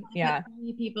 3. Yeah.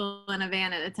 3 people in a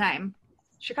van at a time.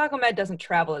 Chicago Med doesn't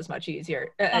travel as much easier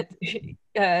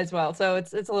as well. So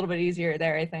it's a little bit easier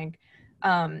there, I think.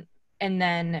 And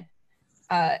then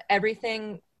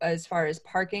everything as far as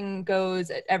parking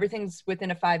goes, everything's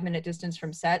within a 5-minute distance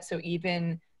from set. So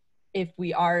even if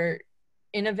we are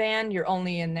in a van, you're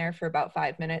only in there for about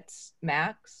 5 minutes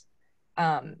max.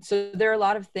 So there are a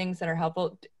lot of things that are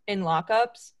helpful in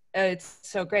lockups. It's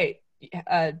so great.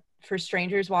 For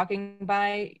strangers walking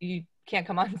by, you can't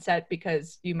come on set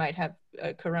because you might have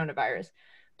coronavirus.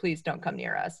 Please don't come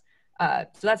near us. So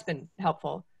that's been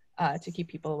helpful to keep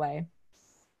people away.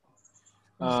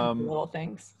 Little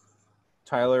things.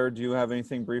 Tyler, do you have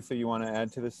anything briefly you want to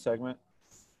add to this segment?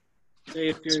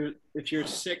 Say if you're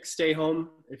sick, stay home.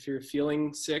 If you're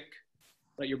feeling sick,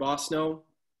 let your boss know.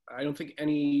 I don't think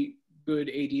any good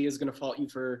AD is going to fault you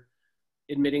for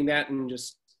admitting that and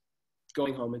just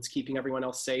going home. It's keeping everyone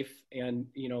else safe, and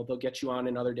they'll get you on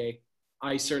another day.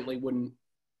 I certainly wouldn't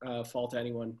fault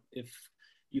anyone if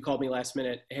you called me last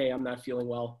minute. Hey, I'm not feeling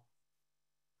well.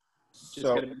 Just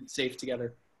gotta be safe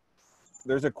together.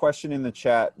 There's a question in the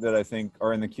chat that I think,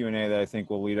 or in the Q&A that I think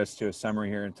will lead us to a summary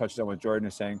here, and touches on what Jordan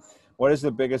is saying. What is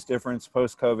the biggest difference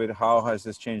post-COVID? How has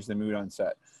this changed the mood on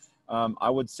set? I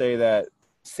would say that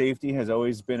safety has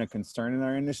always been a concern in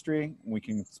our industry. We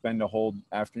can spend a whole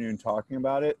afternoon talking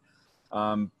about it.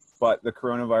 But the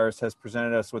coronavirus has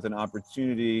presented us with an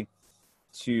opportunity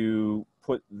to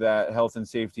put that health and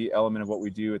safety element of what we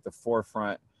do at the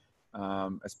forefront.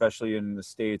 Especially in the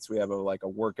States, we have a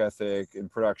work ethic in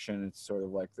production. It's sort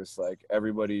of like this,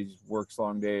 everybody works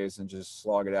long days and just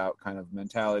slog it out kind of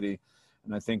mentality.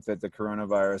 And I think that the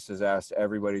coronavirus has asked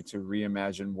everybody to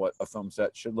reimagine what a film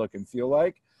set should look and feel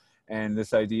like. And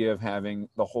this idea of having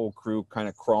the whole crew kind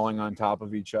of crawling on top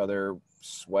of each other,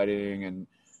 sweating and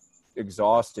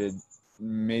exhausted,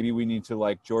 maybe we need to,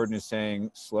 like Jordan is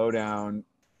saying, slow down,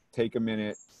 take a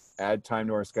minute, add time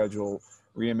to our schedule,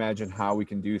 reimagine how we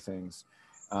can do things.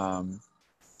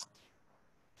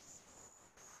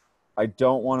 I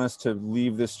don't want us to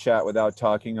leave this chat without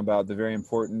talking about the very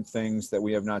important things that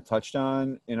we have not touched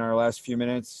on in our last few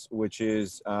minutes, which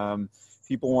is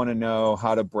people want to know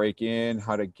how to break in,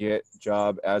 how to get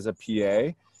job as a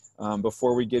PA.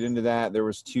 Before we get into that, there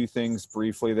was 2 things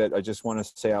briefly that I just want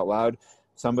to say out loud.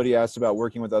 Somebody asked about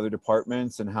working with other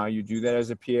departments and how you do that as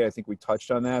a PA. I think we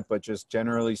touched on that, but just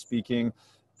generally speaking,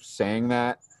 saying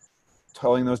that,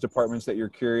 telling those departments that you're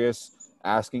curious,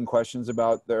 asking questions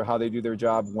about how they do their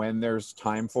job when there's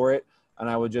time for it. And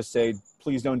I would just say,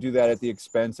 please don't do that at the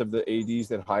expense of the ADs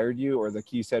that hired you, or the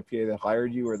key set PA that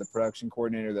hired you, or the production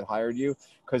coordinator that hired you,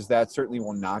 because that certainly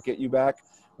will not get you back.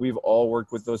 We've all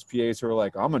worked with those PAs who are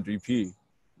like, I'm a DP,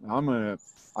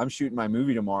 I'm shooting my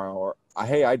movie tomorrow, or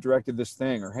hey, I directed this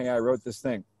thing, or hey, I wrote this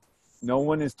thing. No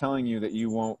one is telling you that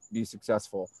you won't be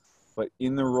successful, but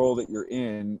in the role that you're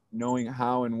in, knowing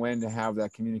how and when to have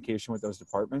that communication with those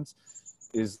departments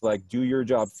is like, do your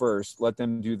job first, let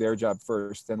them do their job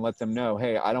first, then let them know,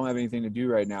 hey, I don't have anything to do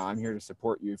right now, I'm here to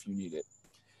support you if you need it.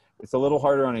 It's a little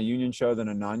harder on a union show than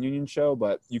a non-union show,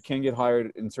 but you can get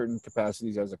hired in certain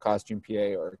capacities as a costume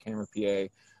PA or a camera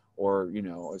PA, or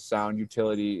a sound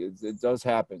utility. It does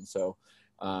happen. So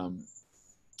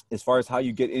as far as how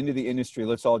you get into the industry,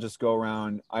 let's all just go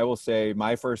around. I will say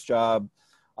my first job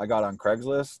I got on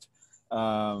Craigslist.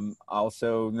 I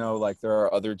also know like there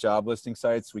are other job listing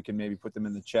sites. We can maybe put them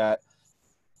in the chat.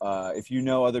 If you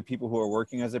know other people who are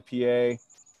working as a PA,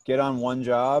 get on one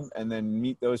job and then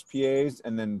meet those PAs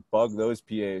and then bug those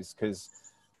PAs, because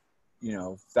you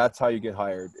know that's how you get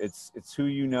hired. It's who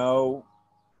you know,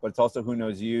 but it's also who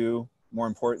knows you, more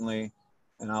importantly.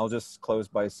 And I'll just close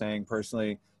by saying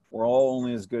personally, we're all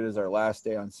only as good as our last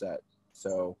day on set.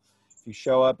 So if you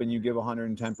show up and you give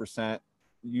 110%,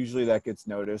 usually that gets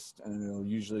noticed and it'll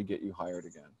usually get you hired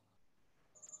again.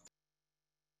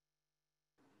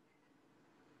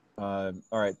 All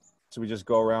right, so we just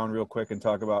go around real quick and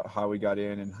talk about how we got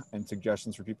in and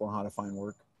suggestions for people on how to find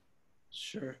work.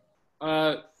 Sure.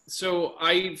 So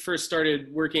I first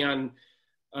started working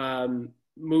on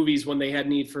movies when they had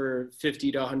need for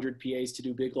 50 to 100 PAs to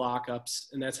do big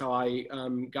lockups, and that's how I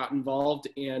got involved.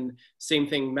 And same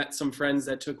thing, met some friends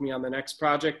that took me on the next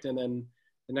project, and then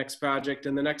the next project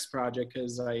and the next project,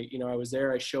 because I was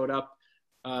there, I showed up.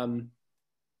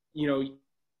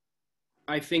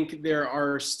 I think there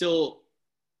are still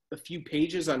a few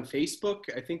pages on Facebook.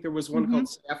 I think there was one called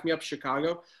Staff Me Up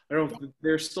Chicago. I don't know if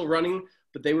they're still running,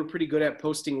 but they were pretty good at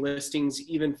posting listings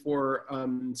even for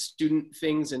student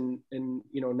things and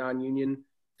non-union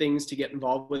things to get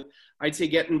involved with. I'd say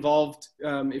get involved,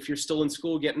 if you're still in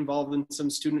school, get involved in some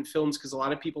student films, because a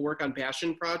lot of people work on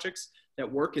passion projects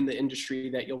that work in the industry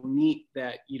that you'll meet,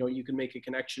 that you can make a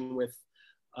connection with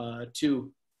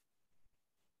too.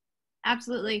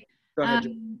 Absolutely. Go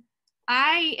ahead,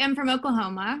 I am from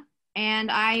Oklahoma, and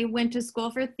I went to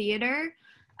school for theater.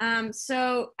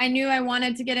 So I knew I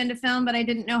wanted to get into film, but I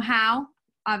didn't know how.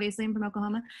 Obviously, I'm from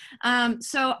Oklahoma.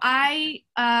 So I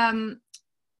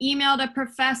emailed a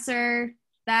professor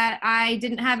that I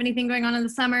didn't have anything going on in the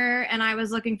summer, and I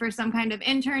was looking for some kind of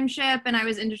internship, and I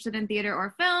was interested in theater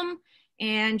or film.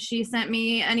 And she sent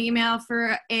me an email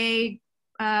for a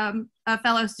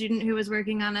fellow student who was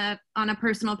working on a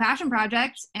personal passion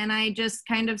project, and I just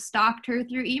kind of stalked her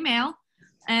through email.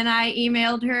 And I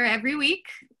emailed her every week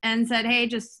and said, hey,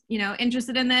 just,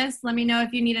 interested in this. Let me know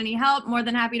if you need any help. More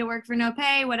than happy to work for no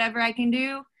pay, whatever I can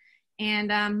do.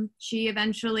 And she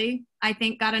eventually, I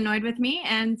think, got annoyed with me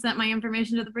and sent my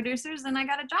information to the producers, and I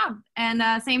got a job.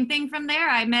 And same thing from there.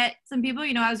 I met some people,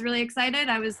 I was really excited.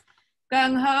 I was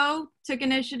gung-ho, took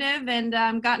initiative,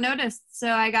 and got noticed.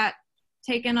 So I got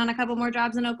taken on a couple more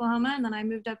jobs in Oklahoma, and then I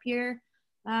moved up here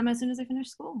as soon as I finished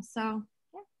school. So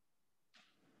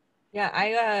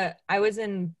yeah,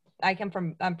 I'm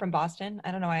from Boston.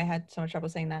 I don't know why I had so much trouble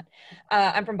saying that.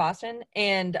 I'm from Boston,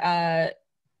 and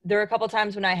there were a couple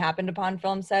times when I happened upon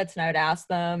film sets and I would ask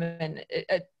them, and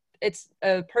it's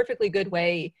a perfectly good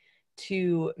way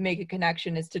to make a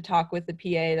connection is to talk with the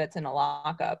PA that's in a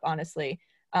lockup, honestly.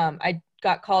 I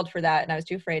got called for that and I was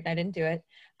too afraid and I didn't do it.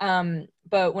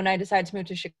 But when I decided to move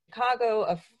to Chicago,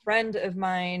 a friend of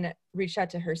mine reached out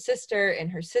to her sister, and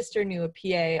her sister knew a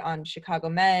PA on Chicago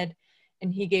Med,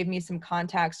 and he gave me some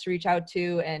contacts to reach out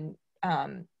to. And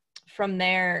from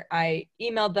there, I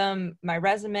emailed them my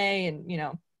resume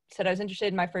and, said I was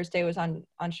interested. My first day was on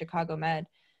Chicago Med.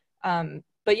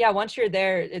 But yeah, once you're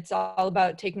there, it's all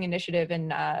about taking initiative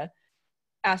and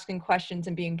asking questions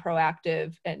and being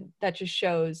proactive. And that just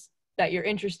shows that you're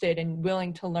interested and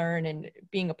willing to learn and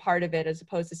being a part of it, as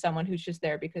opposed to someone who's just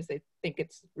there because they think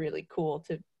it's really cool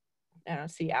to,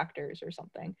 see actors or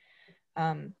something.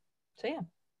 So yeah.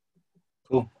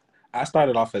 Cool. I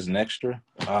started off as an extra.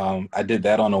 I did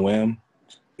that on a whim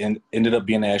and ended up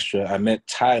being an extra. I met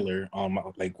Tyler on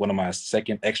one of my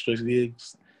second extra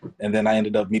gigs. And then I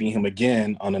ended up meeting him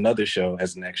again on another show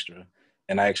as an extra.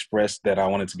 And I expressed that I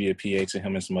wanted to be a PA to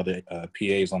him and some other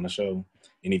PAs on the show.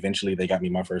 And eventually they got me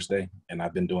my first day, and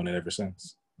I've been doing it ever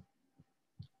since.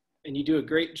 And you do a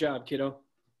great job, kiddo.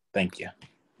 Thank you.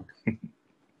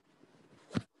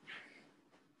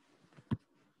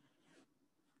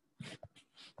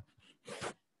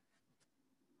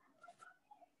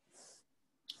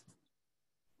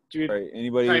 Right.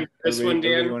 Anybody? This one,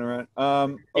 Dan. Want to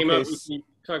run? Came okay. up, you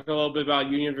talk a little bit about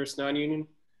union versus non-union.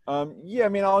 Yeah,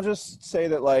 I'll just say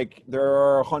that there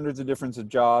are hundreds of different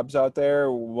jobs out there.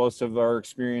 Most of our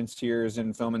experience here is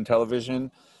in film and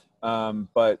television.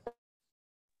 But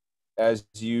as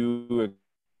you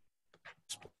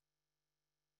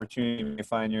opportunity, you may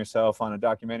find yourself on a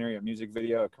documentary, a music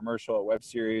video, a commercial, a web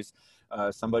series,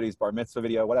 somebody's bar mitzvah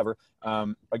video, whatever.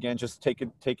 Again, just take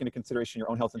into consideration your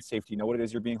own health and safety. Know what it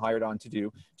is you're being hired on to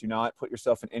do. Do not put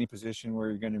yourself in any position where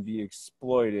you're going to be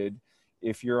exploited.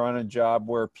 If you're on a job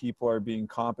where people are being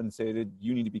compensated,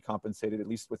 you need to be compensated at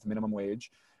least with minimum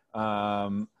wage.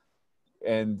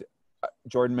 and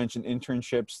Jordan mentioned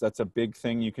internships. That's a big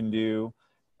thing you can do.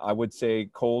 I would say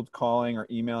cold calling or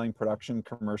emailing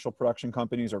commercial production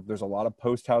companies, or there's a lot of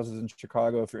post houses in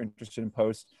Chicago if you're interested in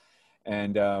post.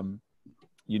 And,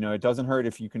 you know, it doesn't hurt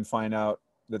if you can find out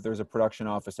that there's a production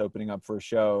office opening up for a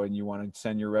show and you want to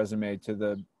send your resume to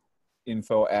the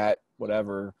info at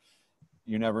whatever.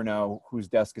 You never know whose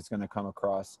desk it's going to come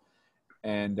across.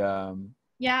 And,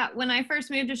 yeah, when I first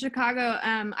moved to Chicago,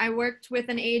 I worked with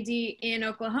an AD in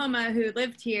Oklahoma who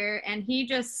lived here, and he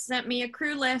just sent me a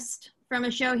crew list from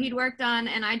a show he'd worked on,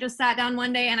 and I just sat down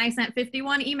one day and I sent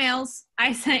 51 emails.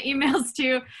 I sent emails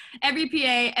to every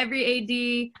PA,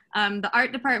 every AD, the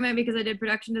art department because I did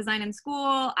production design in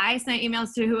school. I sent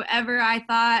emails to whoever I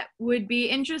thought would be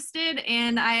interested,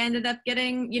 and I ended up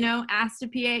getting, you know, asked to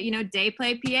PA, you know, day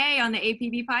play PA on the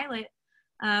APB pilot.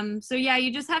 So yeah,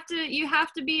 you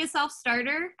have to be a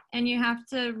self-starter, and you have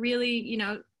to really, you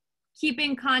know, keep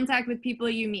in contact with people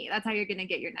you meet. That's how you're going to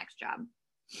get your next job.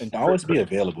 And always be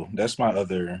available. That's my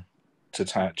other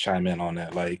to chime in on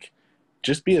that. Like,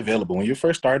 just be available when you're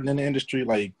first starting in the industry.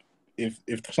 Like, if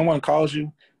someone calls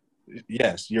you,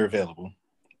 yes, you're available.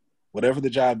 Whatever the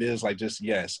job is, like, just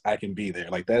yes, I can be there.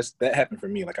 Like that happened for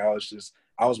me. Like I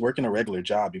was working a regular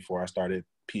job before I started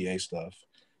PA stuff,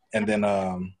 and then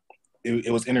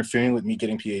it was interfering with me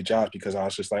getting PA jobs because I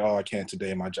was just like, oh, I can't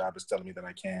today. My job is telling me that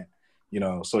I can't, you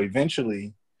know. So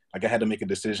eventually, like, I had to make a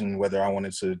decision whether I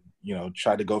wanted to, you know,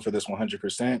 try to go for this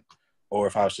 100% or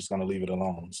if I was just going to leave it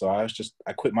alone. So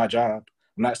I quit my job.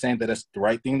 I'm not saying that that's the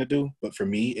right thing to do, but for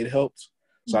me, it helped.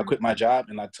 So I quit my job,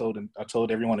 and I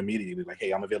told everyone immediately, like,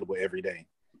 hey, I'm available every day.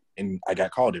 And I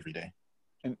got called every day.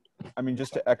 And I mean,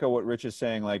 just to echo what Rich is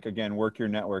saying, like, again, work your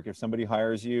network. If somebody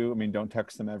hires you, I mean, don't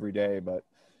text them every day, but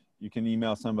you can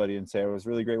email somebody and say, it was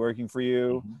really great working for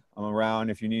you. I'm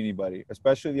around if you need anybody,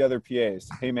 especially the other PAs.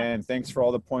 Hey man, thanks for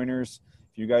all the pointers.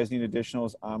 If you guys need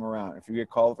additionals, I'm around. If you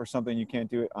get called for something you can't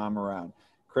do it, I'm around.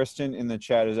 Kristen in the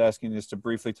chat is asking us to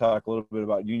briefly talk a little bit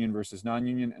about union versus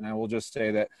non-union. And I will just say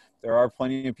that there are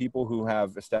plenty of people who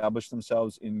have established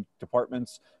themselves in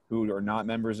departments who are not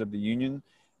members of the union.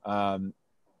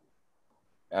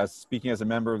 Speaking as a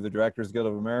member of the Directors Guild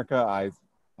of America,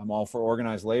 I'm all for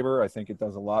organized labor. I think it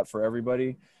does a lot for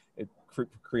everybody. It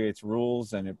creates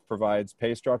rules and it provides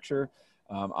pay structure.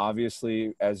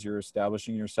 Obviously, as you're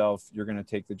establishing yourself, you're going to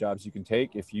take the jobs you can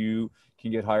take. If you can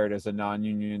get hired as a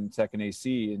non-union second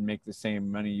AC and make the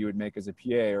same money you would make as a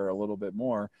PA or a little bit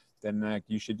more, then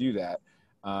you should do that.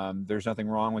 There's nothing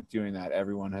wrong with doing that.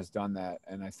 Everyone has done that.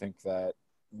 And I think that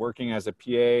working as a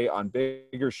PA on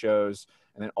bigger shows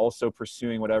and then also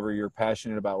pursuing whatever you're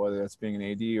passionate about, whether that's being an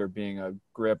AD or being a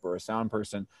grip or a sound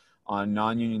person on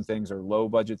non-union things or low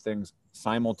budget things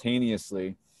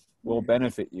simultaneously will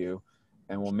benefit you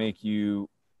and will make you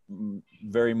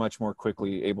very much more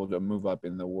quickly able to move up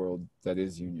in the world that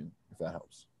is union, if that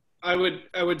helps. I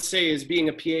would say is being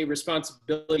a PA,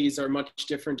 responsibilities are much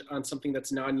different on something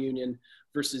that's non-union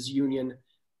versus union.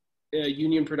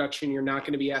 Union production, you're not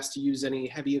going to be asked to use any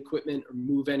heavy equipment or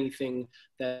move anything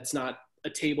that's not a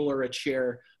table or a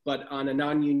chair. But on a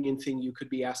non-union thing, you could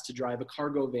be asked to drive a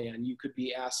cargo van. You could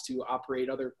be asked to operate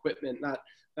other equipment, not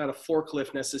a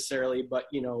forklift necessarily, but,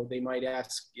 you know, they might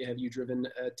ask, have you driven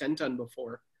a 10-ton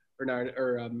before? Or not,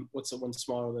 or what's the one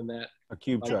smaller than that? A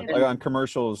cube truck. Like on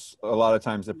commercials, a lot of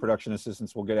times the production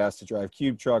assistants will get asked to drive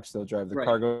cube trucks. They'll drive the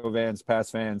cargo vans,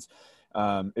 pass vans.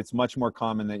 It's much more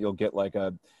common that you'll get like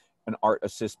an art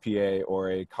assist PA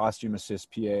or a costume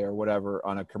assist PA or whatever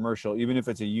on a commercial, even if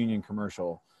it's a union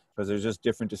commercial, because there's just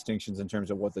different distinctions in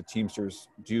terms of what the Teamsters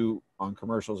do on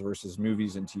commercials versus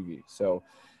movies and TV. So,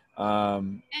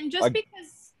 and just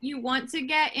because you want to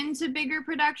get into bigger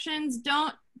productions,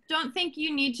 don't think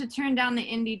you need to turn down the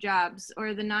indie jobs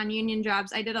or the non-union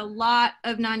jobs. I did a lot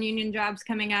of non-union jobs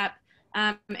coming up.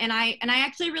 And I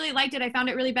actually really liked it. I found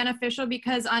it really beneficial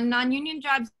because on non-union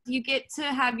jobs, you get to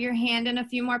have your hand in a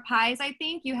few more pies. I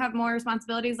think you have more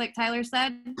responsibilities, like Tyler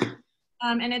said.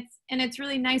 And it's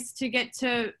really nice to get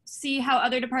to see how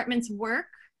other departments work,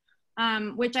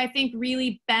 which I think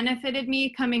really benefited me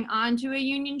coming onto a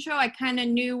union show. I kind of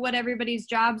knew what everybody's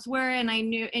jobs were, and I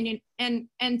knew,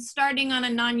 and starting on a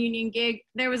non-union gig,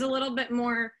 there was a little bit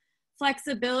more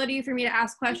flexibility for me to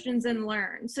ask questions and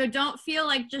learn. So don't feel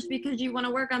like just because you want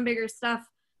to work on bigger stuff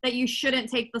that you shouldn't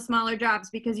take the smaller jobs,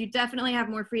 because you definitely have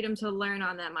more freedom to learn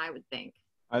on them, I would think.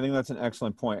 I think that's an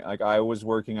excellent point. Like, I was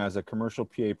working as a commercial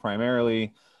PA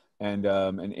primarily, and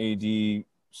an AD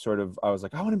sort of, I was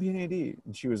like, I want to be an AD.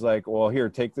 And she was like, well, here,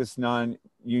 take this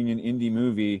non-union indie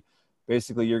movie.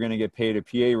 Basically, you're going to get paid a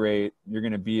PA rate. You're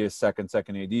going to be a second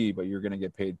AD, but you're going to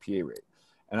get paid PA rate.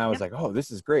 And I was like, oh,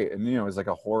 this is great. And, it was like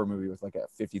a horror movie with like a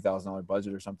 $50,000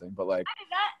 budget or something. But like,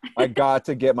 I got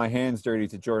to get my hands dirty,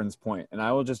 to Jordan's point. And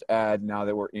I will just add, now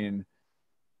that we're in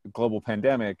a global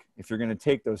pandemic, if you're going to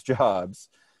take those jobs,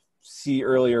 see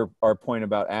earlier our point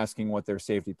about asking what their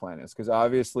safety plan is. Because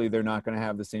obviously they're not going to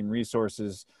have the same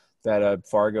resources that a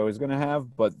Fargo is going to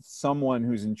have, but someone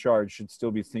who's in charge should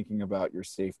still be thinking about your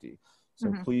safety.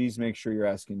 So please make sure you're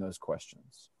asking those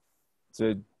questions.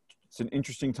 It's an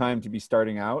interesting time to be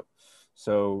starting out.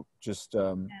 So just,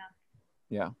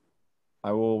 yeah,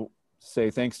 I will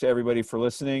say thanks to everybody for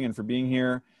listening and for being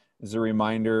here. As a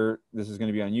reminder, this is going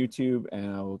to be on YouTube,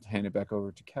 and I will hand it back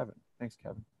over to Kevin. Thanks,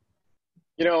 Kevin.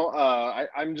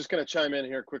 I'm just going to chime in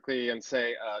here quickly and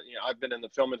say, I've been in the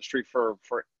film industry for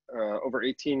over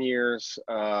 18 years.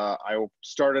 I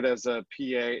started as a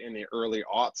PA in the early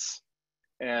aughts,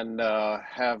 and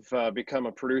have become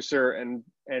a producer. And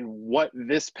what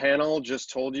this panel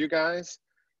just told you guys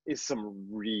is some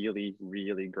really,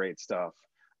 really great stuff.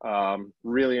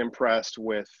 Really impressed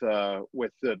with the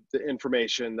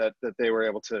information that they were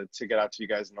able to get out to you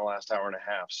guys in the last hour and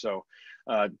a half. So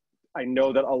I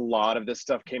know that a lot of this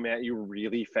stuff came at you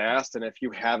really fast. And if you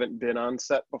haven't been on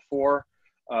set before,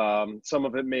 some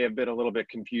of it may have been a little bit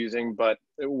confusing, but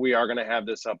we are going to have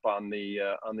this up on the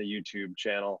YouTube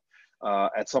channel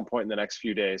at some point in the next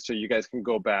few days. So you guys can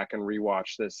go back and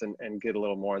rewatch this and get a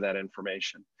little more of that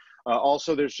information.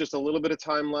 Also, there's just a little bit of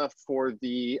time left for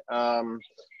the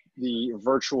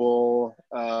virtual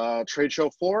trade show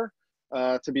floor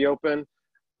to be open.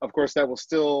 Of course, that will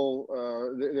still,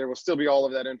 there will still be all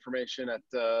of that information at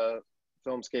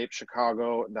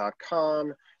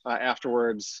filmscapechicago.com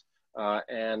afterwards.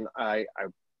 And I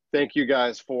thank you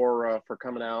guys for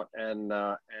coming out and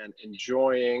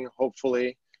enjoying,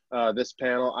 hopefully, this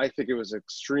panel. I think it was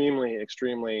extremely,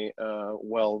 extremely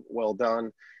well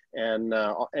done, and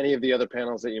any of the other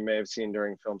panels that you may have seen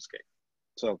during Filmscape.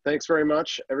 So thanks very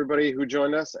much, everybody who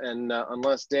joined us. And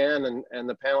unless Dan and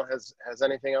the panel has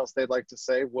anything else they'd like to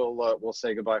say, we'll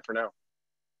say goodbye for now.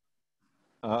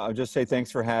 I'll just say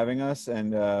thanks for having us,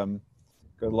 and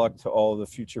good luck to all the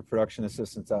future production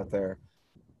assistants out there.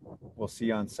 We'll see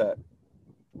you on set.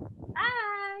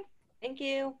 Bye. Thank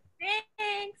you.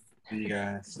 Thanks. See you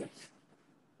guys.